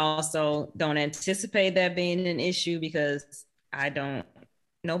 And I also don't anticipate that being an issue because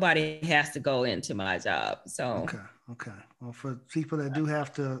nobody has to go into my job. So Okay. Well, for people that do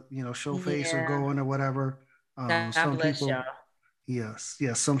have to, show face or go in or whatever, God some bless people, y'all. yes,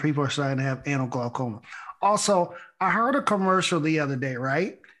 some people are starting to have anal glaucoma. Also, I heard a commercial the other day,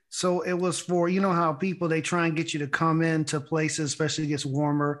 right? So it was for, how people, they try and get you to come into places, especially it gets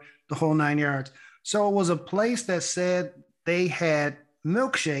warmer, the whole 9 yards. So it was a place that said they had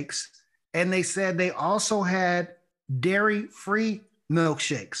milkshakes, and they said they also had dairy-free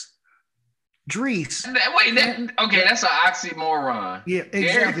milkshakes. Dries. Okay, that's an oxymoron. Yeah,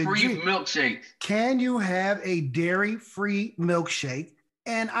 exactly. Dairy-free milkshake. Can you have a dairy-free milkshake?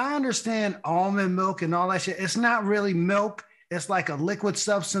 And I understand almond milk and all that shit. It's not really milk. It's like a liquid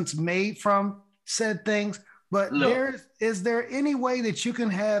substance made from said things. But is there any way that you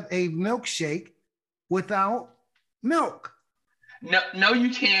can have a milkshake without milk? No,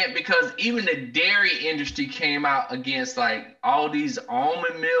 you can't, because even the dairy industry came out against like all these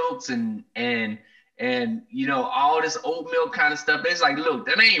almond milks and all this oat milk kind of stuff. It's like, look,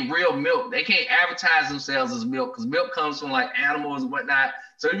 that ain't real milk. They can't advertise themselves as milk because milk comes from like animals and whatnot.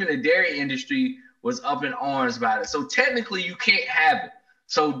 So even the dairy industry was up in arms about it. So technically you can't have it.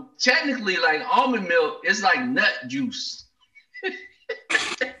 So technically, like almond milk is like nut juice.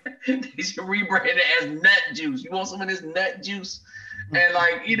 They should rebrand it as nut juice. You want some of this nut juice? And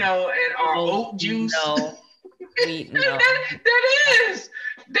like, and our oat juice. No.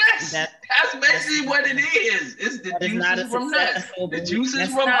 That's basically what it is. It's the juices from nuts. The juices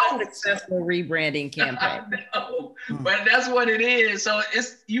from oats. A successful rebranding campaign. But that's what it is. So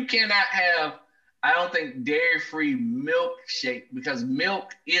you cannot have, I don't think, dairy-free milkshake, because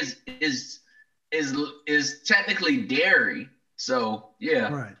milk is technically dairy. So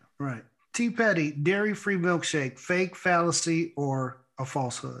yeah. Right. T. Petty, dairy-free milkshake, fake, fallacy, or a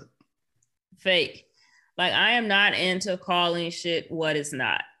falsehood? Fake. Like, I am not into calling shit what it's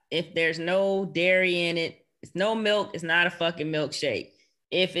not. If there's no dairy in it, it's no milk, it's not a fucking milkshake.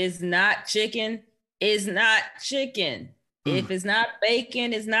 If it's not chicken, it's not chicken. If it's not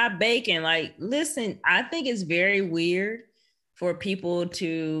bacon, it's not bacon. Like, listen, I think it's very weird for people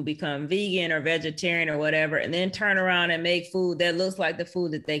to become vegan or vegetarian or whatever, and then turn around and make food that looks like the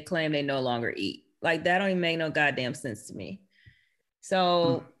food that they claim they no longer eat. Like, that don't even make no goddamn sense to me.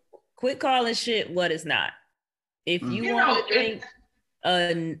 So quit calling shit what it's not. If you want to drink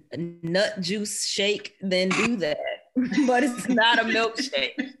a nut juice shake, then do that. But it's not a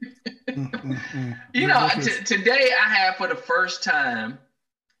milkshake. Today I had, for the first time,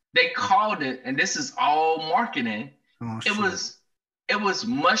 they called it, and this is all marketing. It was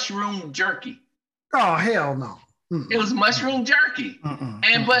mushroom jerky. Oh, hell no. It was mushroom jerky.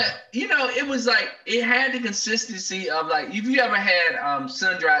 But it was like, it had the consistency of like, if you ever had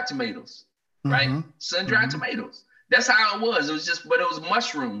sun-dried tomatoes, right? Sun-dried tomatoes. That's how it was. It was just, but it was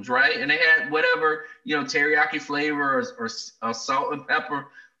mushrooms, right? And they had whatever, teriyaki flavor or salt and pepper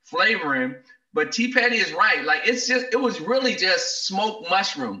flavoring. But T. Petty is right. Like, it was really just smoked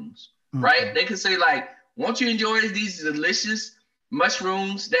mushrooms, right? They could say like, won't you enjoy these delicious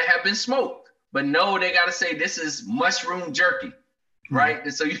mushrooms that have been smoked? But no, they got to say this is mushroom jerky, right?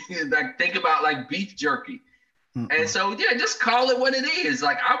 And so you like think about like beef jerky. And so, yeah, just call it what it is.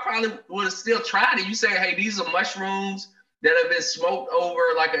 Like, I probably would have still tried it. You say, hey, these are mushrooms that have been smoked over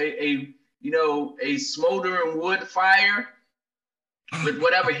like a smoldering wood fire with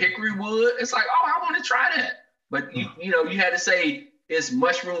whatever hickory wood. It's like, oh, I want to try that. But you had to say it's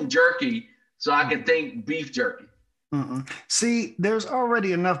mushroom jerky, so I can think beef jerky. See, there's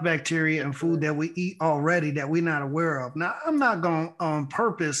already enough bacteria in food that we eat already that we're not aware of. Now, I'm not going on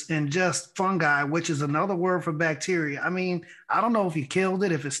purpose ingest fungi, which is another word for bacteria. I mean, I don't know if you killed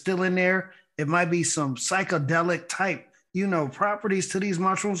it, if it's still in there. It might be some psychedelic type, properties to these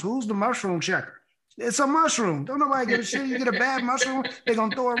mushrooms. Who's the mushroom checker? It's a mushroom. Don't nobody give a shit. You get a bad mushroom, they're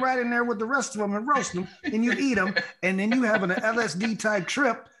going to throw it right in there with the rest of them and roast them, and you eat them, and then you have an LSD type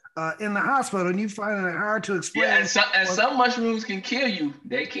trip in the hospital, and you find it hard to explain. Yeah, and some mushrooms can kill you.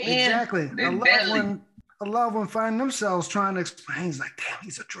 They can. Exactly. A loved one find themselves trying to explain. He's like, damn,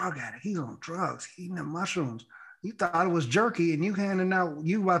 he's a drug addict. He's on drugs. He's eating the mushrooms. You thought it was jerky, and you handing out,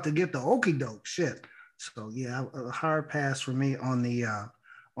 you about to get the okie doke shit. So yeah, a hard pass for me on the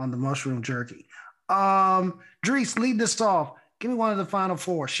mushroom jerky. Dries, lead this off. Give me one of the final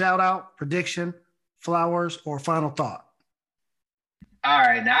four. Shout out, prediction, flowers, or final thought. All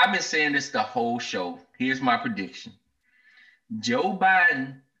right, now I've been saying this the whole show. Here's my prediction. Joe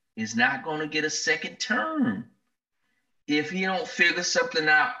Biden is not going to get a second term if he don't figure something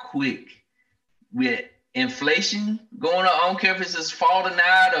out quick. With inflation going up, I don't care if it's just falling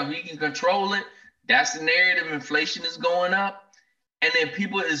out or if he can control it. That's the narrative. Inflation is going up. And then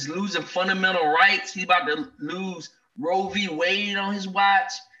people is losing fundamental rights. He's about to lose Roe v. Wade on his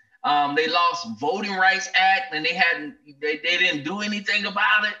watch. They lost Voting Rights Act, and they didn't do anything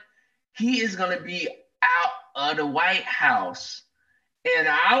about it. He is going to be out of the White House, and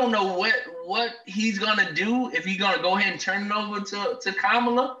I don't know what he's going to do, if he's going to go ahead and turn it over to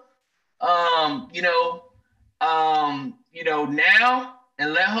Kamala. Now,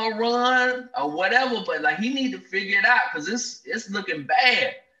 and let her run or whatever, but like, he need to figure it out, because it's looking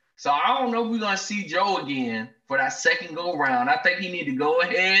bad. So I don't know if we're gonna see Joe again for that second go round. I think he need to go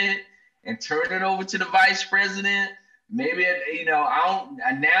ahead and turn it over to the vice president. Maybe I don't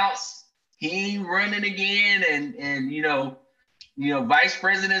announce he ain't running again, and vice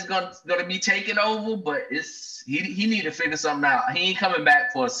president is gonna be taking over, but he need to figure something out. He ain't coming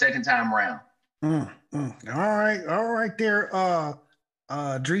back for a second time around. All right there,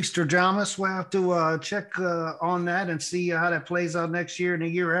 Dreester Jamas. We'll have to check on that and see how that plays out next year and the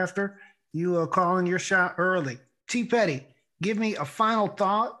year after. You calling your shot early. T. Petty, give me a final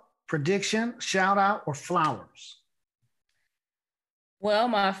thought, prediction, shout out, or flowers. Well,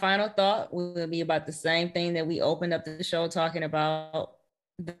 my final thought will be about the same thing that we opened up the show talking about,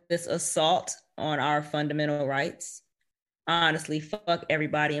 this assault on our fundamental rights. Honestly, fuck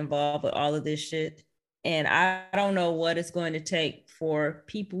everybody involved with all of this shit. And I don't know what it's going to take for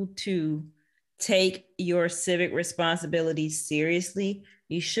people to take your civic responsibilities seriously.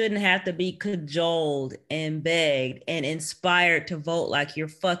 You shouldn't have to be cajoled and begged and inspired to vote like you're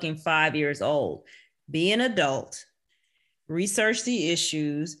fucking 5 years old. Be an adult, research the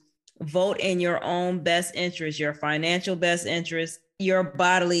issues, vote in your own best interest, your financial best interest, your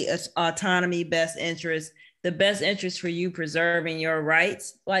bodily autonomy best interest, the best interest for you preserving your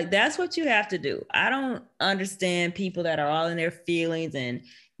rights. Like, that's what you have to do. I don't understand people that are all in their feelings and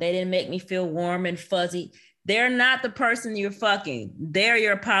they didn't make me feel warm and fuzzy. They're not the person you're fucking. They're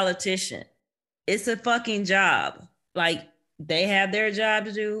your politician. It's a fucking job. Like, they have their job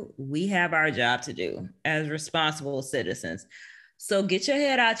to do. We have our job to do as responsible citizens. So get your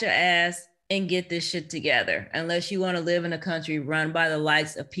head out your ass and get this shit together, unless you want to live in a country run by the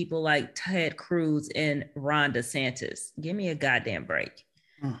likes of people like Ted Cruz and Ron DeSantis. Give me a goddamn break.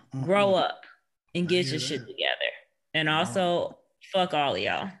 Grow up and get your shit together. And also, fuck all of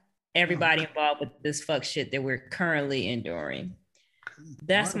y'all. Everybody involved with this fuck shit that we're currently enduring.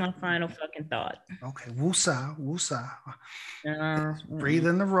 That's my final fucking thought. Okay, woosah, woosah. Breathe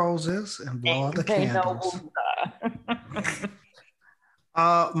in the roses and blow out the candles.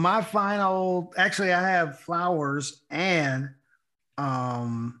 My final, actually, I have flowers and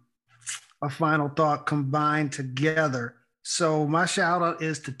a final thought combined together. So my shout out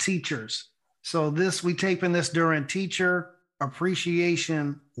is to teachers. So we taping this during Teacher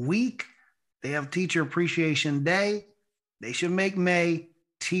Appreciation Week. They have Teacher Appreciation Day. They should make May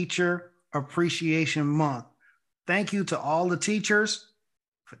Teacher Appreciation Month. Thank you to all the teachers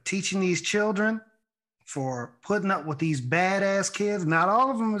for teaching these children, for putting up with these badass kids. Not all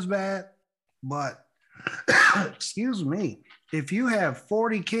of them is bad, but excuse me, if you have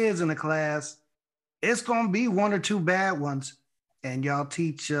 40 kids in a class, it's going to be one or two bad ones. And y'all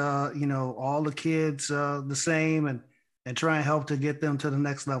teach, all the kids the same and try and help to get them to the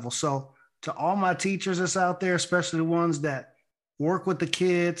next level. So to all my teachers that's out there, especially the ones that work with the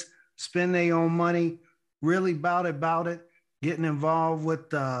kids, spend their own money, really about it, getting involved with,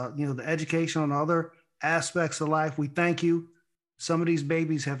 the education and other aspects of life. We thank you. Some of these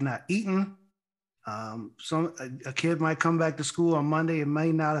babies have not eaten. A kid might come back to school on Monday and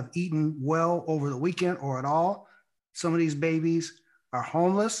may not have eaten well over the weekend or at all. Some of these babies are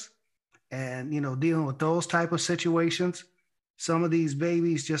homeless and, dealing with those type of situations. Some of these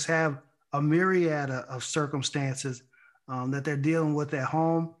babies just have a myriad of circumstances that they're dealing with at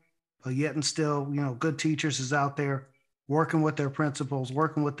home, but yet and still, good teachers is out there working with their principals,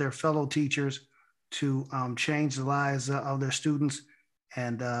 working with their fellow teachers to change the lives of their students.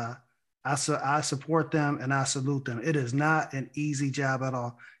 And I support them and I salute them. It is not an easy job at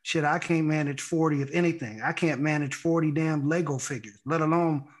all. Shit, I can't manage 40 of anything. I can't manage 40 damn Lego figures, let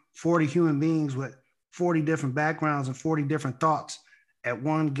alone 40 human beings with 40 different backgrounds and 40 different thoughts at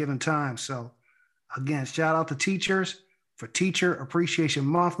one given time. So again, shout out to teachers for Teacher Appreciation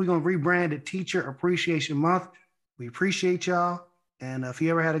Month. We're going to rebrand it Teacher Appreciation Month. We appreciate y'all. And if you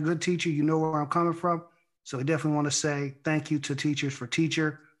ever had a good teacher, you know where I'm coming from. So we definitely want to say thank you to teachers for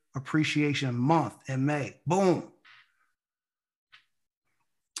Teacher Appreciation Month in May. Boom.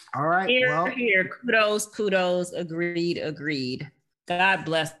 All right. Here. Kudos. Agreed. God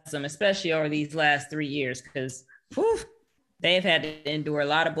bless them, especially over these last 3 years, because they've had to endure a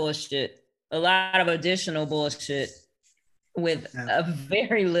lot of bullshit, a lot of additional bullshit. with a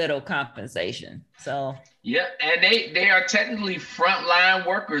very little compensation. So yeah, and they are technically frontline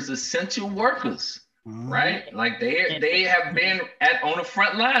workers, essential workers, right? Like they have been on the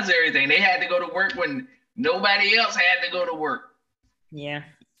front lines of everything. They had to go to work when nobody else had to go to work. Yeah,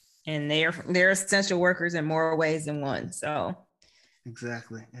 and they're essential workers in more ways than one. So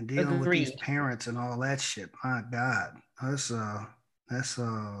exactly, and dealing with these parents and all that shit. My God, that's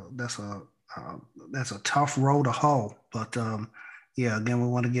a tough road to hoe. But yeah, again, we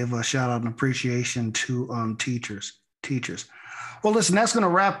want to give a shout out and appreciation to teachers. Well, listen, that's going to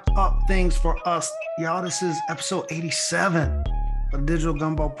wrap up things for us, y'all. This is episode 87 of the Digital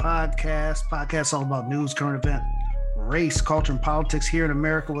Gumbo podcast all about news, current event, race, culture, and politics here in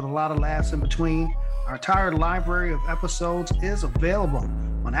America, with a lot of laughs in between. Our entire library of episodes is available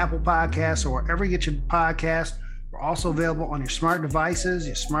on Apple Podcasts or wherever you get your podcast. We're also available on your smart devices,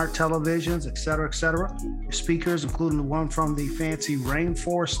 your smart televisions, et cetera, your speakers, including the one from the fancy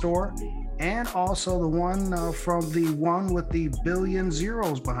Rainforest store, and also the one from the one with the billion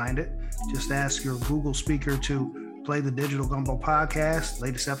zeros behind it. Just ask your Google speaker to play the Digital Gumbo podcast.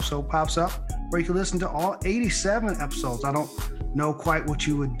 Latest episode pops up, where you can listen to all 87 episodes. I don't know quite what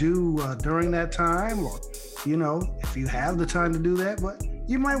you would do during that time, or, if you have the time to do that, but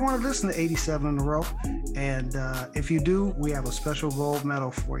you might want to listen to 87 in a row. And if you do, we have a special gold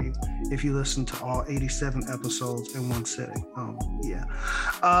medal for you if you listen to all 87 episodes in one sitting.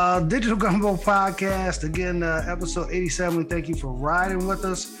 Digital Gumbo podcast, again, episode 87. We thank you for riding with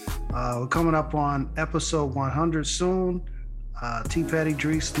us. We're coming up on episode 100 soon. T. Petty,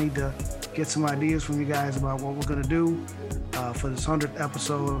 Dries need to get some ideas from you guys about what we're going to do for this 100th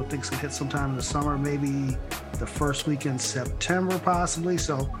episode. I think it's going to hit sometime in the summer, maybe the first week in September, possibly.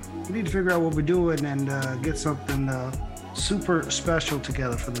 So we need to figure out what we're doing and get something super special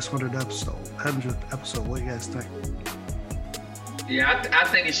together for this 100th episode. What do you guys think? Yeah, I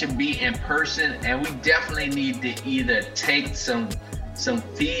think it should be in person, and we definitely need to either take some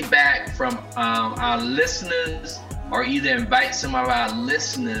feedback from our listeners, or either invite some of our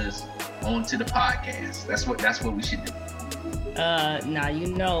listeners onto the podcast. That's what we should do.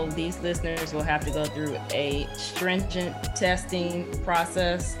 Now, these listeners will have to go through a stringent testing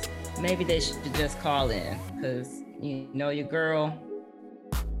process. Maybe they should just call in, because your girl.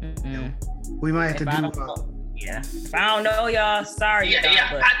 We might have to do. If I don't know y'all, sorry.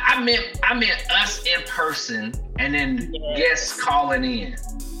 Yeah. I meant us in person, and then guests calling in.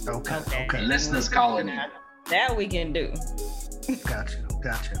 Okay. Listeners calling in. That we can do.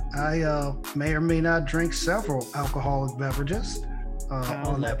 Gotcha. I may or may not drink several alcoholic beverages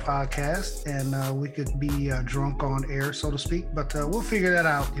on that podcast, and we could be drunk on air, so to speak. But we'll figure that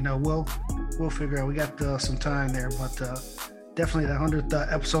out. We'll figure out. We got some time there, but definitely the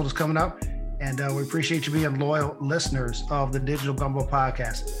 100th episode is coming up, and we appreciate you being loyal listeners of the Digital Gumbo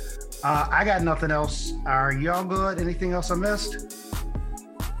podcast. I got nothing else. Are y'all good? Anything else I missed?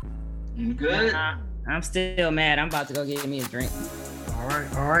 Good. I'm still mad. I'm about to go get me a drink. All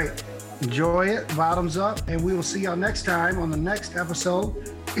right. Enjoy it. Bottoms up. And we will see y'all next time on the next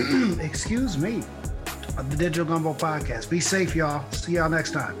episode, excuse me, of the Digital Gumbo podcast. Be safe, y'all. See y'all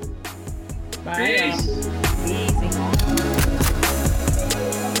next time. Bye. Peace. Easy.